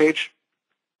Facebook page.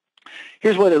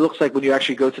 Here's what it looks like when you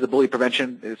actually go to the bully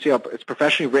prevention. See how it's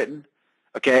professionally written.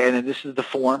 Okay, and then this is the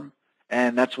form,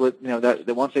 and that's what,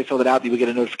 that once they fill it out, you will get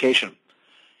a notification.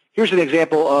 Here's an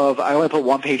example of, I only put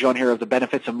one page on here of the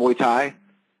benefits of Muay Thai,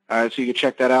 all right, so you can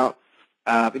check that out.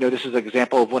 This is an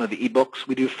example of one of the ebooks.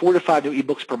 We do 4 to 5 new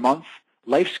ebooks per month,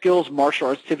 life skills, martial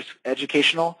arts tips,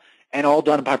 educational, and all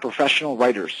done by professional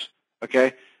writers,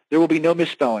 okay? There will be no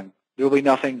misspelling. There will be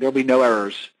nothing. There will be no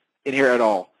errors in here at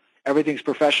all. Everything's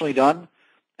professionally done.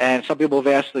 And some people have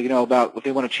asked, about if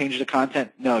they want to change the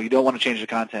content. No, you don't want to change the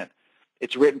content.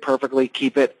 It's written perfectly.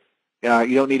 Keep it.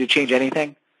 You don't need to change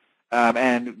anything, because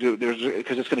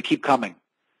it's going to keep coming.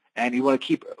 And you want to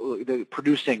keep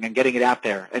producing and getting it out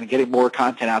there and getting more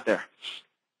content out there.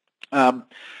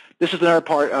 This is another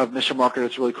part of Mr. Marketer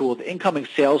that's really cool, the incoming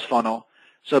sales funnel.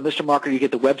 So Mr. Marketer, you get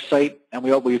the website, and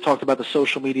we talked about the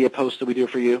social media posts that we do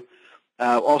for you.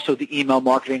 Also the email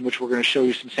marketing, which we're going to show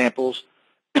you some samples.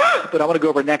 But I want to go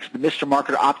over next the Mr.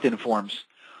 Marketer opt-in forms,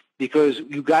 because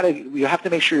you have to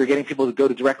make sure you're getting people to go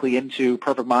directly into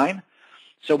Perfect Mind.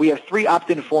 So we have 3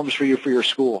 opt-in forms for you for your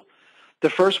school. The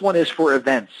first one is for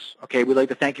events. Okay, we'd like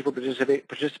to thank you for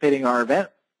participating in our event.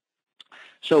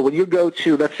 So when you go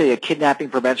to, let's say, a kidnapping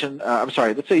prevention, let's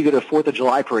say you go to a 4th of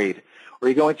July parade, or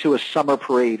you're going to a summer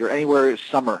parade, or anywhere it's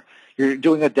summer, you're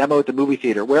doing a demo at the movie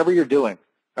theater, wherever you're doing,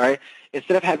 all right?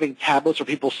 Instead of having tablets where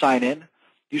people sign in,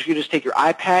 you should just take your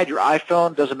iPad, your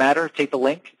iPhone, doesn't matter, take the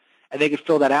link, and they can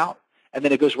fill that out, and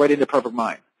then it goes right into Perfect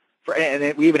Mind. And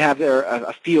then we even have there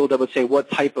a field that would say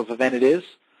what type of event it is,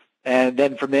 and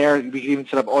then from there, we can even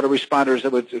set up autoresponders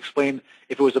that would explain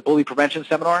if it was a bully prevention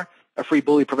seminar, a free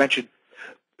bully prevention,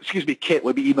 kit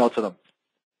would be emailed to them.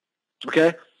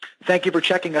 Okay? Thank you for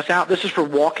checking us out. This is for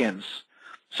walk-ins.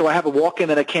 So I have a walk-in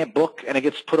that I can't book, and it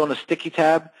gets put on a sticky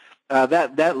tab.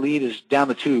 That lead is down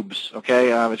the tubes, okay?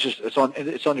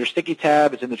 It's on your sticky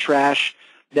tab. It's in the trash.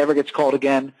 Never gets called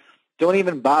again. Don't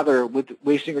even bother with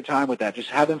wasting your time with that. Just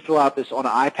have them fill out this on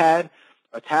an iPad,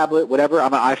 a tablet, whatever.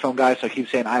 I'm an iPhone guy, so I keep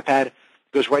saying iPad. It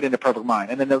goes right into Perfect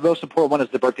Mind. And then the most important one is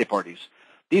the birthday parties.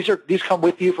 These come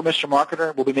with you for Mr.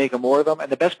 Marketer. We'll be making more of them.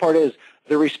 And the best part is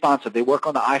they're responsive. They work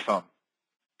on the iPhone.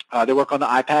 They work on the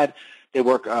iPad. They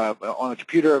work on a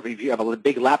computer. If you have a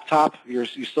big laptop, you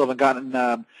still haven't gotten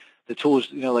the tools,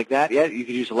 like that yet. You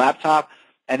could use a laptop,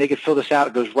 and they could fill this out.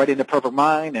 It goes right into Perfect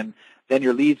Mind, and then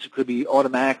your leads could be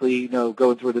automatically,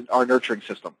 going through our nurturing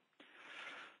system.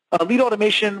 Lead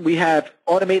automation, we have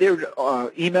automated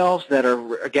emails that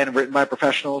are, again, written by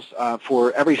professionals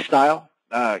for every style.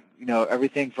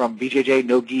 Everything from BJJ,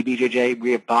 no-gi BJJ.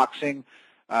 We have boxing.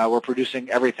 We're producing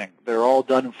everything. They're all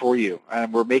done for you,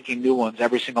 and we're making new ones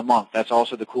every single month. That's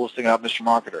also the coolest thing about Mr.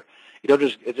 Marketer.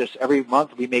 It's just every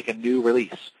month we make a new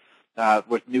release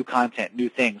with new content, new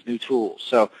things, new tools.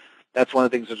 So that's one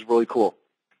of the things that's really cool.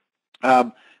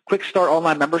 Quick Start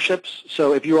online memberships.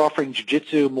 So if you're offering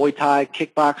jiu-jitsu, Muay Thai,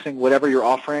 kickboxing, whatever you're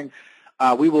offering,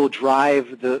 we will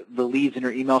drive the leads in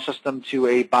your email system to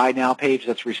a buy now page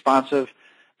that's responsive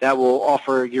that will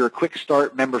offer your Quick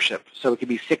Start membership. So it could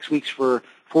be 4 weeks for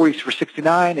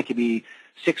 $69. It could be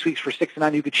 6 weeks for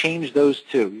 $69. You could change those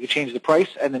too. You could change the price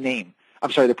and the name.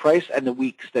 I'm sorry, the price and the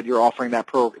weeks that you're offering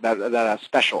that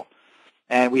special.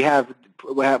 And we have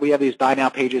these buy now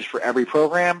pages for every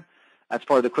program. That's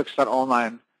part of the Quick Start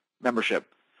Online membership.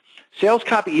 Sales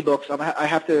copy ebooks. I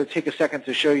have to take a second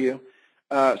to show you.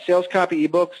 Sales copy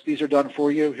ebooks. These are done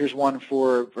for you. Here's one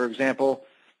for example.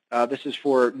 This is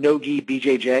for no-gi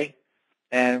BJJ,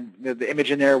 and the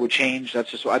image in there would change. I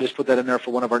just put that in there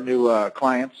for one of our new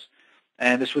clients.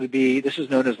 And this is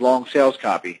known as long sales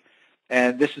copy.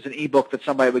 And this is an ebook that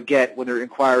somebody would get when they're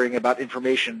inquiring about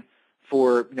information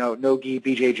for no-gi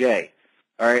BJJ.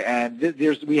 All right, and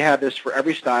we have this for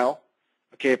every style.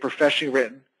 Okay, professionally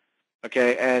written.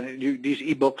 Okay, and these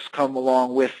ebooks come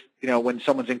along with when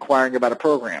someone's inquiring about a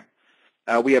program.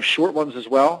 We have short ones as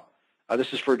well.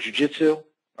 This is for jiu-jitsu.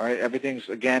 All right, everything's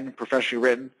again professionally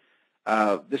written.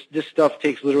 This stuff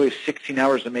takes literally 16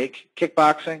 hours to make.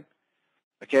 Kickboxing.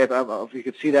 Okay, if you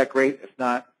could see that, great. If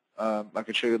not, I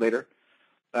can show you later.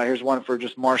 Here's one for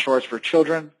just martial arts for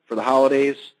children for the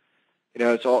holidays.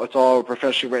 It's all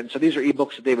professionally written. So these are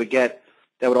ebooks that they would get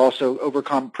that would also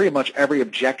overcome pretty much every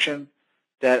objection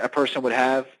that a person would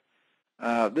have.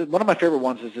 One of my favorite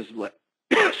ones is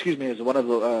excuse me, is one of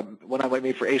the one I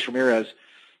made for Ace Ramirez.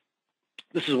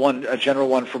 This is a general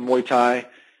one for Muay Thai,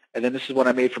 and then this is one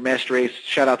I made for Master Ace.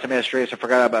 Shout out to Master Ace. I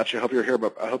forgot about you. I hope you're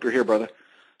here, brother.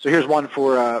 So here's one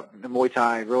for the Muay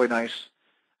Thai, really nice,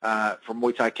 for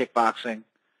Muay Thai kickboxing.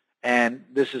 And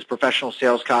this is professional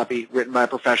sales copy written by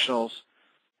professionals.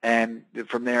 And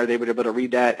from there, they would be able to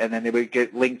read that, and then they would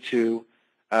get linked to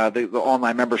the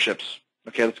online memberships.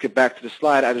 Okay, let's get back to the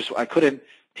slide. I couldn't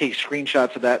take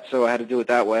screenshots of that, so I had to do it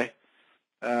that way.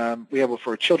 We have it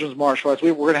for children's martial arts.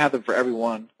 We're going to have them for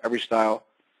everyone, every style.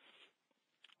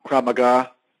 Krav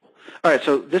Maga. All right,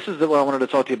 so this is what I wanted to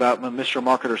talk to you about, Mr.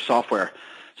 Marketer software.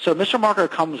 So Mr. Marketer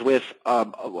comes with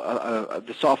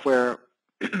the software,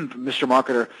 Mr.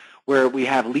 Marketer, where we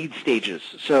have lead stages.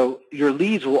 So your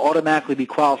leads will automatically be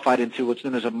qualified into what's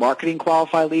known as a marketing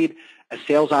qualified lead, a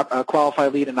sales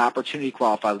qualified lead, and an opportunity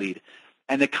qualified lead.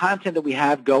 And the content that we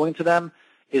have going to them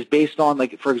is based on,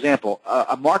 like, for example,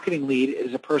 a marketing lead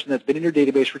is a person that's been in your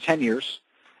database for 10 years,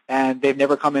 and they've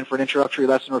never come in for an introductory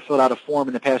lesson or filled out a form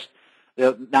in the past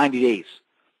 90 days.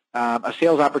 A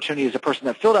sales opportunity is a person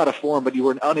that filled out a form, but you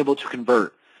were unable to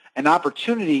convert. An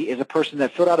opportunity is a person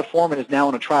that filled out a form and is now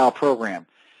in a trial program.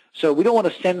 So we don't want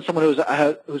to send someone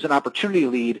who's an opportunity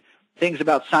lead things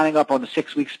about signing up on the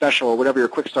 6-week special or whatever your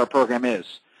Quick Start program is.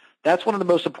 That's one of the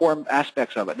most important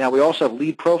aspects of it. Now, we also have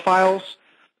lead profiles.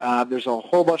 There's a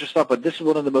whole bunch of stuff, but this is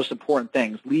one of the most important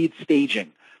things. Lead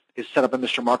staging is set up in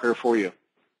Mr. Marketer for you.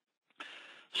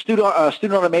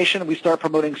 Student automation, we start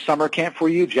promoting summer camp for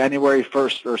you January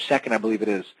 1st or 2nd, I believe it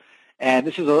is. And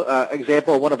this is an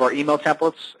example of one of our email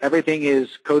templates. Everything is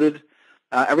coded.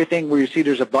 Everything where you see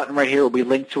there's a button right here will be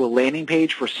linked to a landing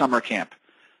page for summer camp.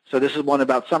 So this is one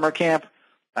about summer camp,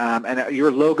 and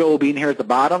your logo will be in here at the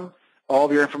bottom. All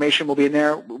of your information will be in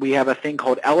there. We have a thing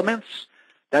called Elements.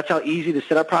 That's how easy the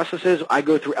setup process is. I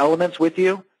go through Elements with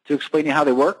you to explain to you how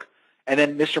they work, and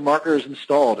then Mr. Marketer is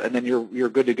installed, and then you're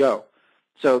good to go.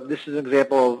 So this is an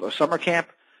example of a summer camp.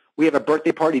 We have a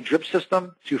birthday party drip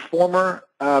system to former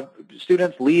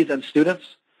students, leads, and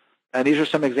students. And these are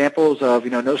some examples of,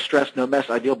 no stress, no mess,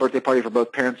 ideal birthday party for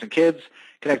both parents and kids,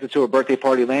 connected to a birthday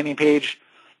party landing page.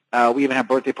 We even have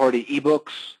birthday party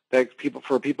ebooks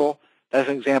for people. That's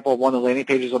an example of one of the landing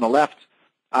pages on the left.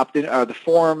 The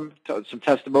form, some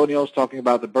testimonials talking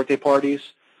about the birthday parties.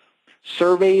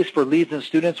 Surveys for leads and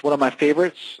students, one of my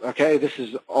favorites. Okay, this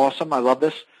is awesome. I love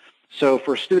this. So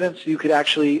for students, you could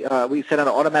actually, we send out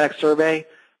an automatic survey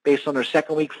based on their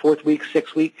 2nd week, 4th week,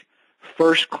 6th week,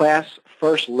 first class,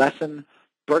 first lesson,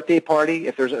 birthday party.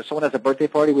 If someone has a birthday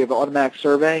party, we have an automatic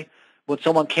survey. When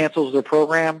someone cancels their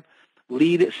program,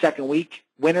 lead 2nd week,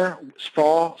 winter,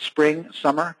 fall, spring,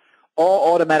 summer,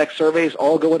 all automatic surveys,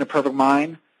 all go into Perfect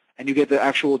Mind, and you get the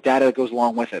actual data that goes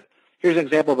along with it. Here's an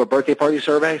example of a birthday party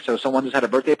survey. So someone just had a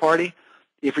birthday party.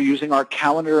 If you're using our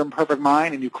calendar in Perfect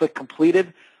Mind and you click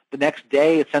completed, the next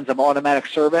day it sends them an automatic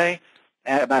survey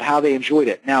about how they enjoyed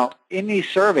it. Now, in these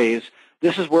surveys,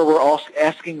 this is where we're also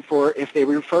asking for if they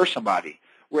refer somebody.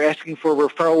 We're asking for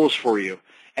referrals for you.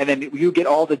 And then you get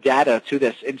all the data to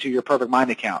this into your Perfect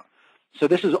Mind account. So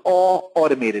this is all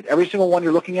automated. Every single one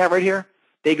you're looking at right here,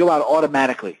 they go out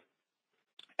automatically.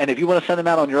 And if you want to send them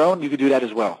out on your own, you can do that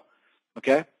as well.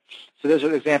 Okay? So there's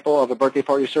an example of a birthday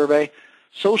party survey.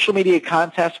 Social media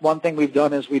contests, one thing we've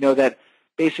done is we know that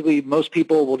basically most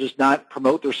people will just not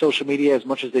promote their social media as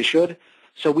much as they should.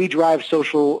 So we drive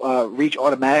social reach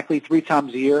automatically 3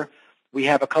 times a year. We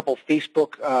have a couple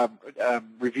Facebook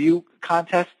review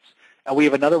contests, And we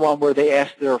have another one where they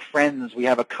ask their friends. We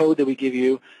have a code that we give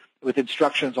you with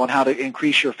instructions on how to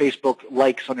increase your Facebook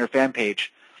likes on your fan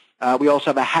page. We also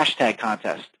have a hashtag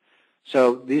contest.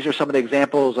 So these are some of the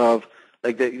examples of,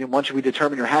 like, once we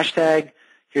determine your hashtag,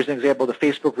 here's an example of the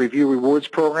Facebook Review Rewards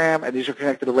Program, and these are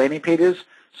connected to landing pages.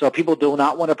 So if people do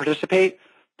not want to participate,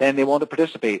 then they won't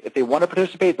participate. If they want to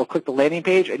participate, they'll click the landing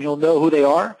page, and you'll know who they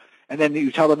are, and then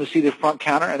you tell them to see the front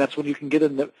counter, and that's when you can get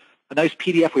in a nice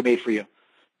PDF we made for you.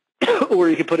 Or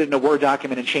you can put it in a Word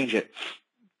document and change it.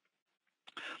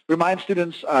 Remind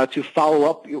students to follow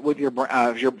up with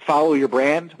follow your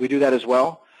brand. We do that as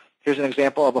well. Here's an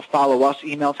example of a follow us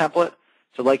email template.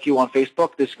 So like you on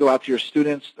Facebook, this go out to your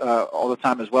students all the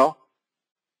time as well.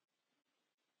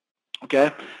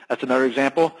 Okay, that's another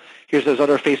example. Here's those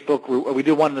other Facebook. We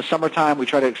do one in the summertime. We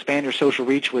try to expand your social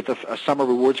reach with a summer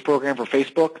rewards program for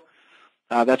Facebook.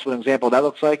 That's one example that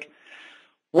looks like.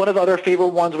 One of the other favorite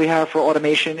ones we have for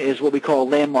automation is what we call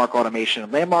landmark automation.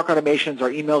 Landmark automations are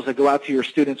emails that go out to your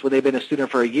students when they've been a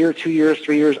student for a year, 2 years,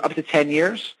 3 years, up to 10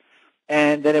 years.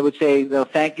 And then it would say,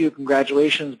 thank you,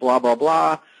 congratulations, blah, blah,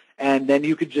 blah. And then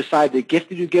you could decide the gift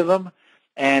that you give them.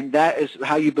 And that is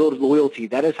how you build loyalty.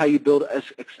 That is how you build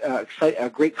a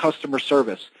great customer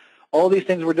service. All these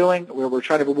things we're doing, where we're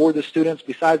trying to reward the students,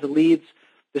 besides the leads,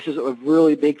 this is a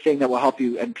really big thing that will help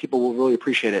you, and people will really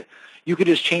appreciate it. You could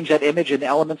just change that image in the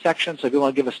element section. So if you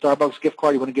want to give a Starbucks gift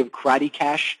card, you want to give Karate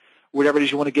Cash, whatever it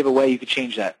is you want to give away, you could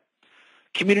change that.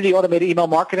 Community automated email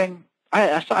marketing. I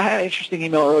had an interesting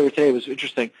email earlier today. It was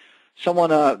interesting. Someone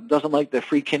doesn't like the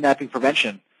free kidnapping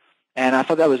prevention. And I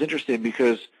thought that was interesting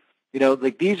because,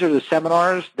 like, these are the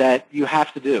seminars that you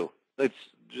have to do. It's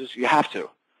just, you have to.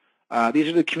 These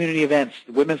are the community events.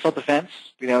 Women's self-defense,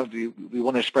 we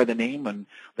want to spread the name and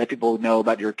let people know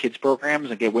about your kids'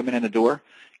 programs and get women in the door.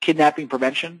 Kidnapping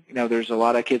prevention, there's a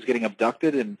lot of kids getting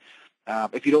abducted, and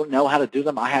if you don't know how to do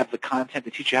them, I have the content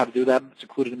to teach you how to do them. It's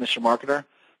included in Mr. Marketer.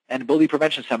 And bully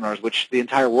prevention seminars, which the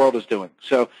entire world is doing.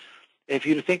 So if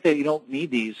you think that you don't need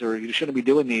these or you shouldn't be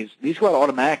doing these go out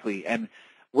automatically. And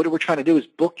what we're trying to do is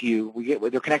book you.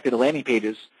 They're connected to landing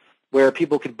pages where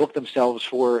people can book themselves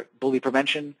for bully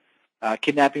prevention,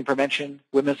 kidnapping prevention,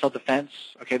 women's self-defense.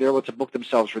 Okay, they're able to book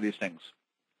themselves for these things.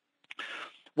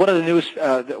 One of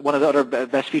the other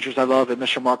best features I love in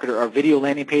Mr. Marketer are video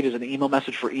landing pages and an email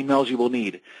message for emails you will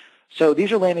need. So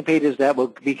these are landing pages that will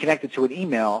be connected to an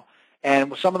email.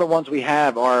 And some of the ones we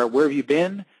have are, where have you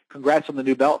been? Congrats on the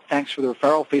new belt. Thanks for the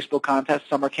referral. Facebook contest,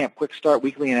 summer camp, quick start,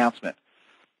 weekly announcement.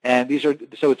 And these are,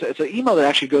 so it's an email that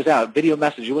actually goes out, video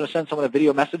message. You want to send someone a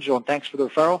video message on thanks for the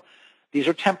referral? These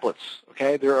are templates,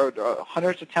 okay? There are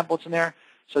hundreds of templates in there.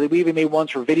 So we even made ones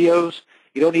for videos.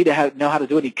 You don't need to know how to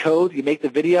do any code. You make the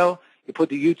video. You put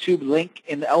the YouTube link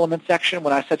in the element section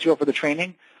when I set you up for the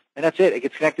training, and that's it. It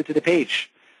gets connected to the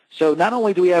page. So not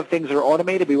only do we have things that are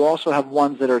automated, we also have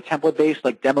ones that are template-based,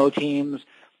 like demo teams,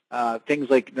 things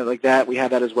like that. We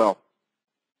have that as well.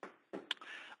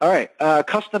 All right,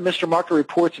 custom Mr. Marketer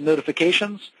reports and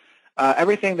notifications.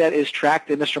 Everything that is tracked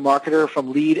in Mr. Marketer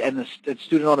from lead and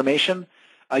student automation,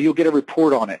 you'll get a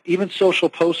report on it. Even social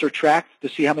posts are tracked to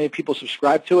see how many people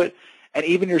subscribe to it, and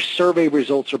even your survey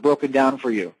results are broken down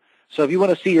for you. So if you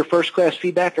want to see your first class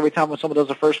feedback every time when someone does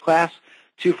a first class,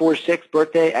 246,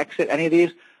 birthday, exit, any of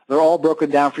these, they're all broken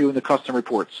down for you in the custom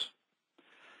reports.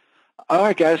 All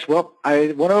right, guys. Well,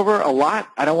 I went over a lot.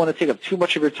 I don't want to take up too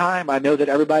much of your time. I know that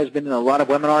everybody's been in a lot of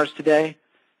webinars today.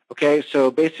 Okay, so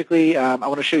basically I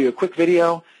want to show you a quick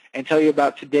video and tell you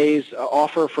about today's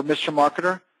offer for Mr.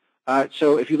 Marketer.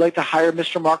 So if you'd like to hire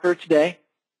Mr. Marketer today,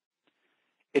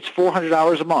 it's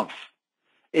 $400 a month.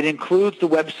 It includes the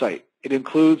website. It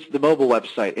includes the mobile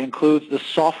website. It includes the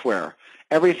software,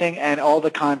 everything and all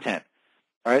the content.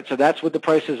 All right, so that's what the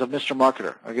price is of Mr.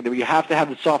 Marketer. Okay, you have to have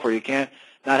the software. You can't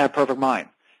not have Perfect Mind.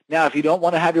 Now, if you don't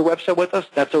want to have your website with us,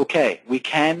 that's okay. We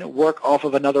can work off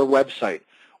of another website.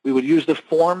 We would use the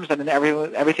forms, and then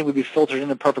everything would be filtered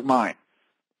into Perfect Mind.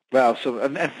 Well, so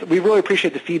and we really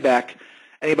appreciate the feedback.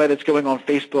 Anybody that's going on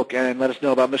Facebook and let us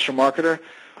know about Mr. Marketer.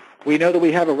 We know that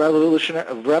we have a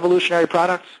revolutionary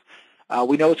product.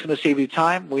 We know it's going to save you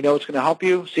time. We know it's going to help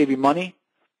you, save you money,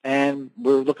 and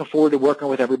we're looking forward to working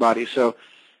with everybody. So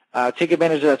take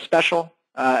advantage of that special,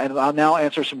 and I'll now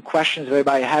answer some questions if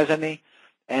anybody has any.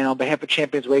 And on behalf of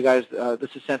Champions Way, guys, this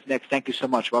is Sense Nick. Thank you so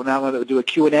much. Well, now I'm going to do a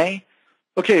Q&A.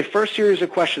 Okay, first series of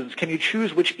questions. Can you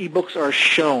choose which ebooks are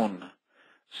shown?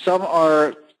 Some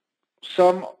are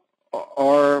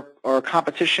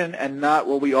competition and not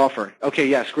what we offer. Okay,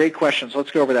 yes, great question. So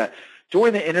let's go over that.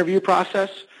 During the interview process,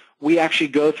 we actually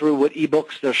go through what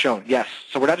ebooks they're shown. Yes,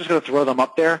 so we're not just going to throw them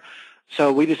up there.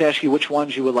 So we just ask you which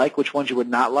ones you would like, which ones you would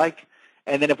not like,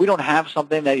 And then if we don't have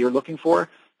something that you're looking for,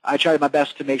 I try my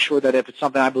best to make sure that if it's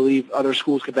something I believe other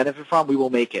schools could benefit from, we will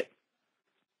make it.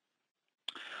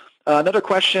 Another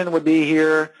question would be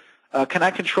here, can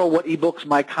I control what ebooks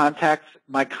my contact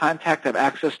have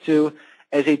access to?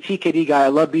 As a TKD guy, I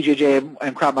love BJJ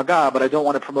and Krav Maga, but I don't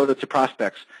want to promote it to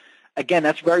prospects. Again,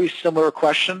 that's a very similar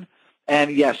question.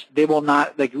 And yes, they will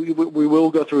not, like we will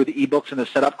go through the ebooks in the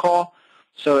setup call.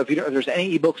 So if there's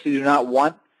any ebooks that you do not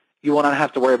want, you will not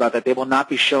have to worry about that. They will not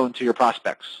be shown to your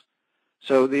prospects.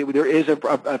 So there is a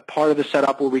part of the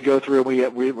setup where we go through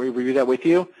and we review that with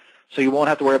you. So you won't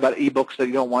have to worry about ebooks that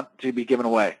you don't want to be given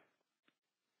away.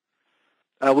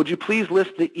 Would you please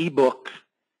list the ebook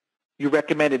you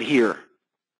recommended here?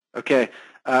 Okay.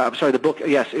 I'm sorry, the book,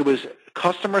 yes, it was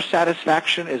Customer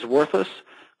Satisfaction is Worthless,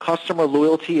 Customer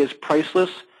Loyalty is Priceless,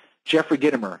 Jeffrey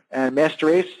Gittimer. And Master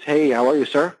Ace, hey, how are you,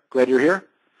 sir? Glad you're here.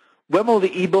 When will the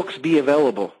ebooks be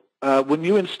available? When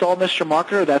you install Mr.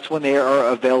 Marketer, that's when they are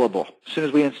available, as soon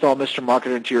as we install Mr.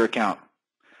 Marketer into your account.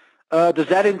 Does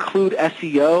that include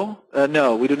SEO?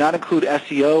 No, we do not include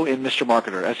SEO in Mr.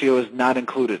 Marketer. SEO is not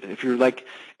included. If you're like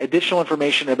additional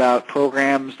information about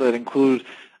programs that include,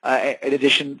 in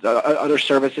addition, other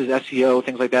services, SEO,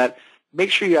 things like that,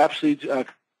 make sure you absolutely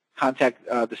contact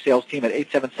the sales team at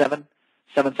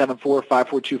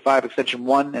 877-774-5425, extension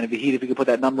 1. And if you could put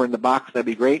that number in the box, that'd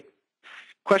be great.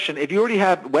 Question, if you already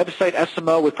have website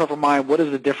SMO with Perfect Mind, what is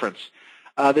the difference?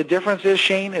 The difference is,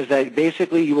 Shane, is that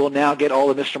basically you will now get all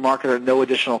of Mr. Marketer at no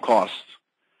additional cost.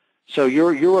 So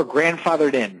you're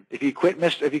grandfathered in. If you quit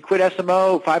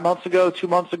SMO 5 months ago, 2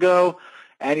 months ago,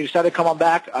 and you decided to come on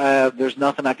back, there's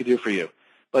nothing I could do for you.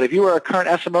 But if you are a current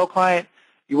SMO client,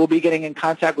 you will be getting in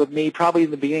contact with me probably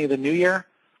in the beginning of the new year.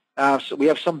 So we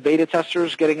have some beta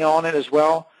testers getting on it as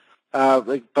well.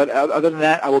 But other than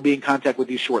that, I will be in contact with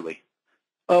you shortly.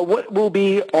 What will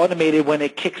be automated when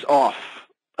it kicks off?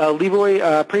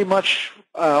 Leroy, pretty much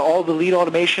all the lead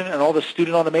automation and all the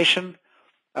student automation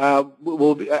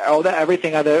will be,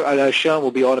 everything I've shown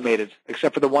will be automated,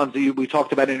 except for the ones that we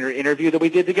talked about in your interview that we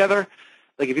did together.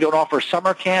 Like if you don't offer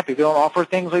summer camp, if you don't offer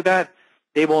things like that,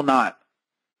 they will not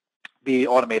be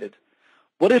automated.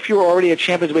 What if you're already a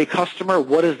Champions Way customer?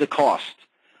 What is the cost?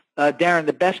 Darren,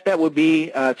 the best bet would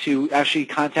be to actually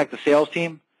contact the sales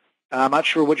team. I'm not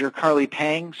sure what you're currently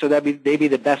paying, so they'd be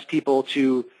the best people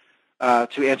to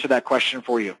answer that question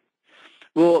for you.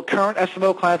 Will current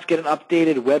SMO clients get an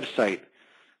updated website?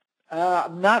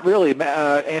 Not really,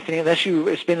 Anthony, unless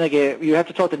it's been like you have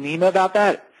to talk to Nima about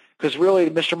that, because really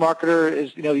Mr. Marketer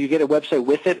is, you get a website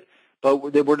with it, but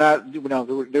we're not,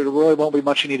 there really won't be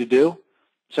much you need to do.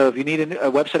 So if you need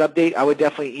a website update, I would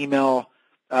definitely email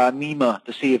Nima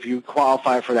to see if you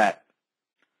qualify for that.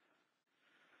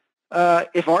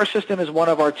 If our system is one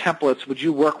of our templates, would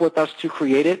you work with us to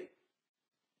create it?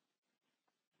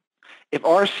 If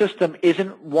our system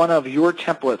isn't one of your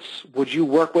templates, would you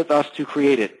work with us to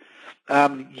create it?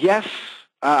 Yes,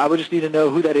 I would just need to know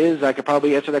who that is. I could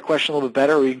probably answer that question a little bit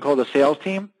better, or you can call the sales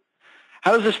team.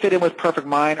 How does this fit in with Perfect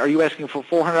Mind? Are you asking for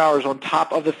 $400 on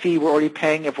top of the fee we're already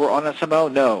paying if we're on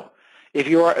SMO? No. If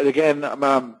you are, again,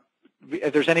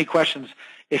 if there's any questions,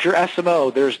 if you're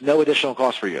SMO, there's no additional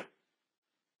cost for you.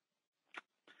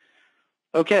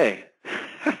 Okay.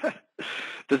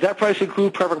 Does that price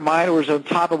include Perfect Mind, or is it on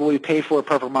top of what we pay for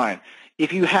Perfect Mind?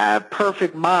 If you have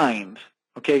Perfect Mind,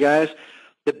 okay, guys,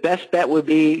 the best bet would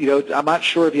be, I'm not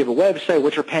sure if you have a website,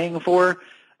 what you're paying for,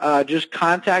 just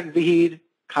contact Vahid,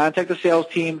 contact the sales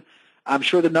team. I'm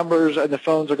sure the numbers and the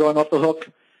phones are going off the hook,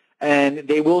 and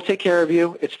they will take care of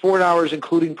you. It's $4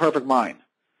 including Perfect Mind.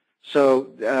 So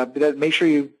make sure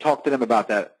you talk to them about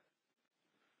that.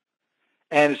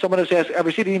 And someone has asked, I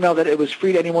received an email that it was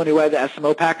free to anyone who had the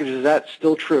SMO package. Is that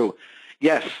still true?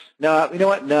 Yes. No, you know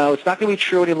what? No, it's not going to be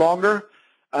true any longer.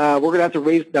 We're going to have to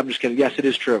raise, no, I'm just kidding. Yes, it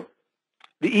is true.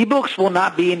 The ebooks will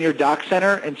not be in your doc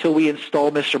center until we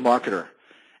install Mr. Marketer.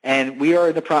 And we are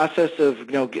in the process of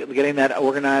getting that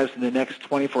organized in the next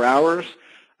 24 hours.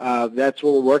 That's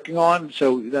what we're working on.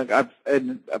 So,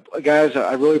 guys,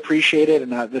 I really appreciate it,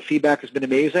 and the feedback has been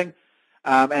amazing.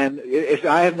 And if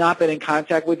I have not been in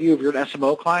contact with you, if you're an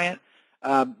SMO client,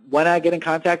 when I get in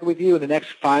contact with you in the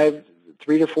next 3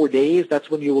 to 4 days, that's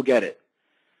when you will get it.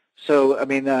 So, I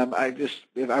mean, I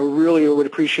really would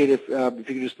appreciate if you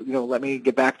could just, let me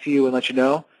get back to you and let you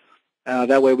know.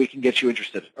 That way we can get you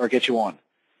interested or get you on.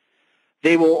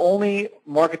 They will only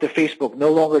market to Facebook,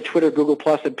 no longer Twitter, Google+,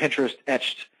 and Pinterest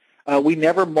etched. We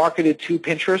never marketed to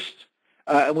Pinterest,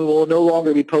 and we will no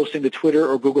longer be posting to Twitter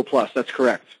or Google+. That's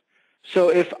correct. So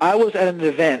if I was at an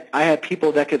event, I had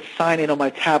people that could sign in on my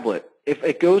tablet. If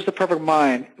it goes to Perfect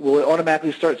Mind, will it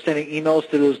automatically start sending emails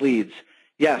to those leads?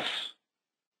 Yes.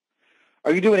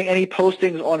 Are you doing any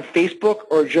postings on Facebook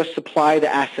or just supply the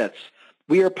assets?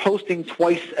 We are posting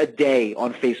twice a day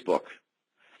on Facebook.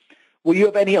 Will you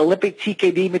have any Olympic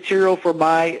TKD material for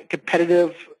my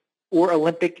competitive or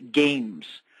Olympic games?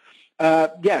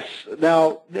 Yes.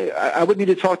 Now, I would need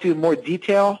to talk to you in more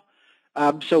detail.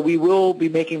 So we will be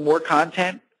making more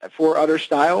content for other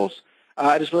styles.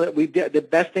 The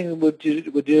best thing would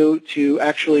do to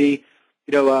actually,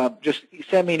 just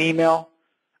send me an email,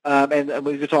 and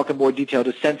we can talk in more detail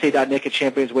to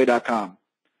sensei.nick@championsway.com.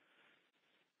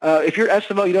 If you're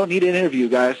SMO, you don't need an interview,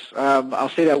 guys. I'll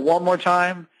say that one more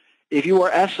time. If you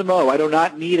are SMO, I do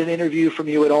not need an interview from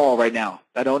you at all right now.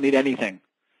 I don't need anything.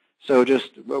 So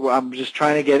I'm just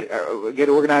trying to get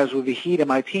organized with Vahid and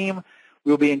my team.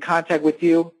 We'll be in contact with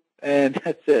you, and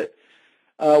that's it.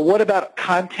 What about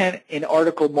content in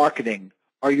article marketing?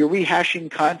 Are you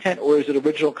rehashing content, or is it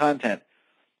original content?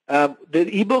 The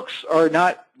ebooks are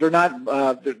not.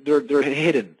 They're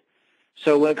hidden.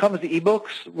 So when it comes to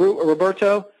ebooks,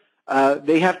 Roberto,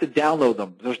 they have to download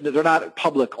them. They're not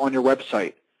public on your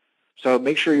website. So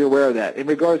make sure you're aware of that. In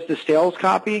regards to sales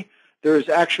copy, there's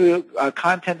actually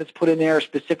content that's put in there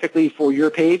specifically for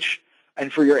your page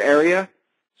and for your area.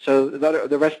 So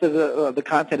the rest of the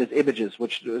content is images,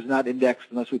 which is not indexed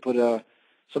unless we put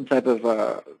some type of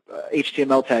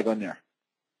HTML tag on there.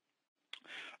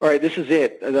 All right, this is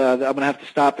it. I'm going to have to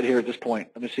stop it here at this point.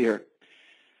 Let me see here.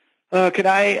 Can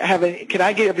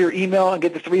I get your email and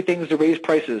get the 3 things to raise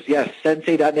prices? Yes,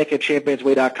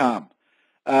 sensei.nick@championsway.com.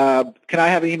 Can I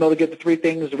have an email to get the 3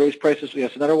 things to raise prices?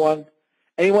 Yes, another one.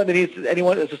 Anyone it's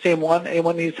the same one.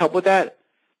 Anyone needs help with that?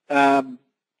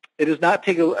 It does not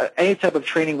take any type of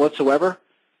training whatsoever.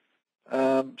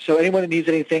 So anyone that needs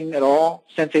anything at all,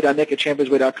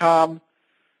 sensei.nick@championsway.com.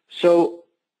 So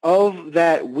of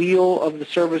that wheel of the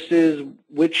services,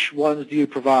 which ones do you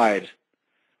provide?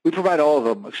 We provide all of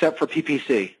them except for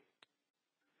PPC.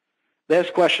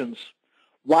 Last questions.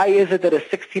 Why is it that a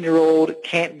 16-year-old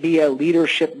can't be a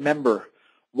leadership member?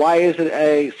 Why is it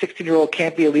a 16-year-old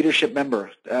can't be a leadership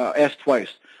member? Asked twice.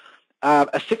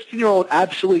 A 16-year-old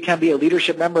absolutely can be a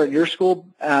leadership member in your school,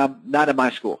 not in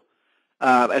my school.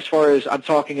 As far as I'm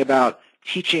talking about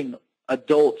teaching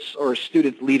adults or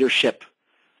students leadership.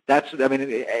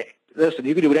 Listen,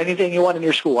 you can do anything you want in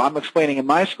your school. I'm explaining in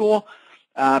my school.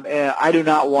 I do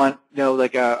not want,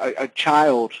 like a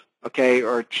child, okay,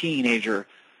 or a teenager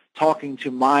talking to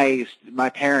my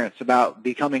parents about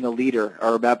becoming a leader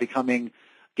or about giving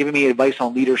me advice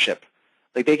on leadership.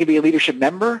 Like they could be a leadership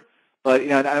member, but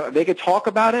they could talk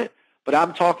about it. But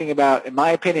I'm talking about, in my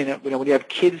opinion, when you have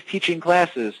kids teaching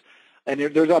classes and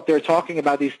they're up there talking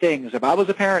about these things. If I was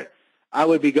a parent, I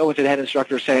would be going to the head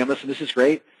instructor saying, "Listen, this is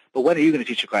great, but when are you going to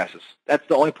teach the classes?" That's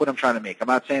the only point I'm trying to make. I'm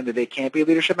not saying that they can't be a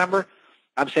leadership member.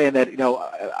 I'm saying that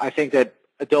I think that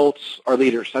adults are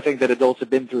leaders. I think that adults have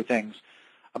been through things.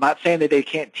 I'm not saying that they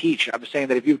can't teach. I'm saying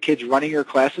that if you have kids running your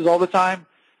classes all the time,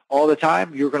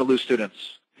 you're going to lose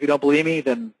students. If you don't believe me,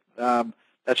 then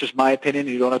that's just my opinion.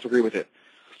 You don't have to agree with it.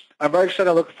 I'm very excited.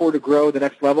 I look forward to grow the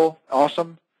next level.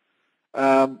 Awesome.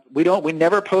 We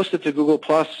never posted to Google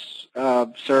Plus,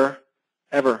 sir,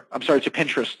 ever. I'm sorry, to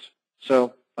Pinterest.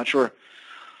 So not sure.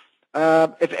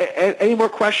 If any more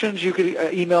questions, you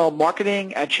could email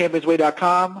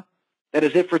marketing@championsway.com. That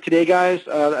is it for today, guys.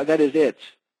 That is it.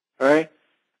 All right.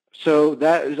 So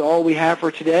that is all we have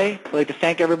for today. I'd like to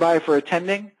thank everybody for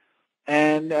attending,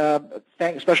 and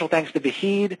special thanks to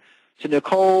Vahid, to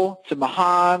Nicole, to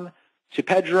Mahan, to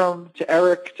Pedram, to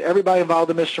Eric, to everybody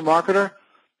involved in Mr. Marketer.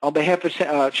 On behalf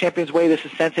of Champions Way, this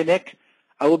is Sensei Nick.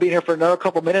 I will be here for another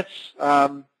couple minutes,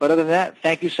 but other than that,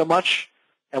 thank you so much,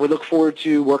 and we look forward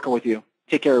to working with you.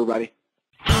 Take care, everybody.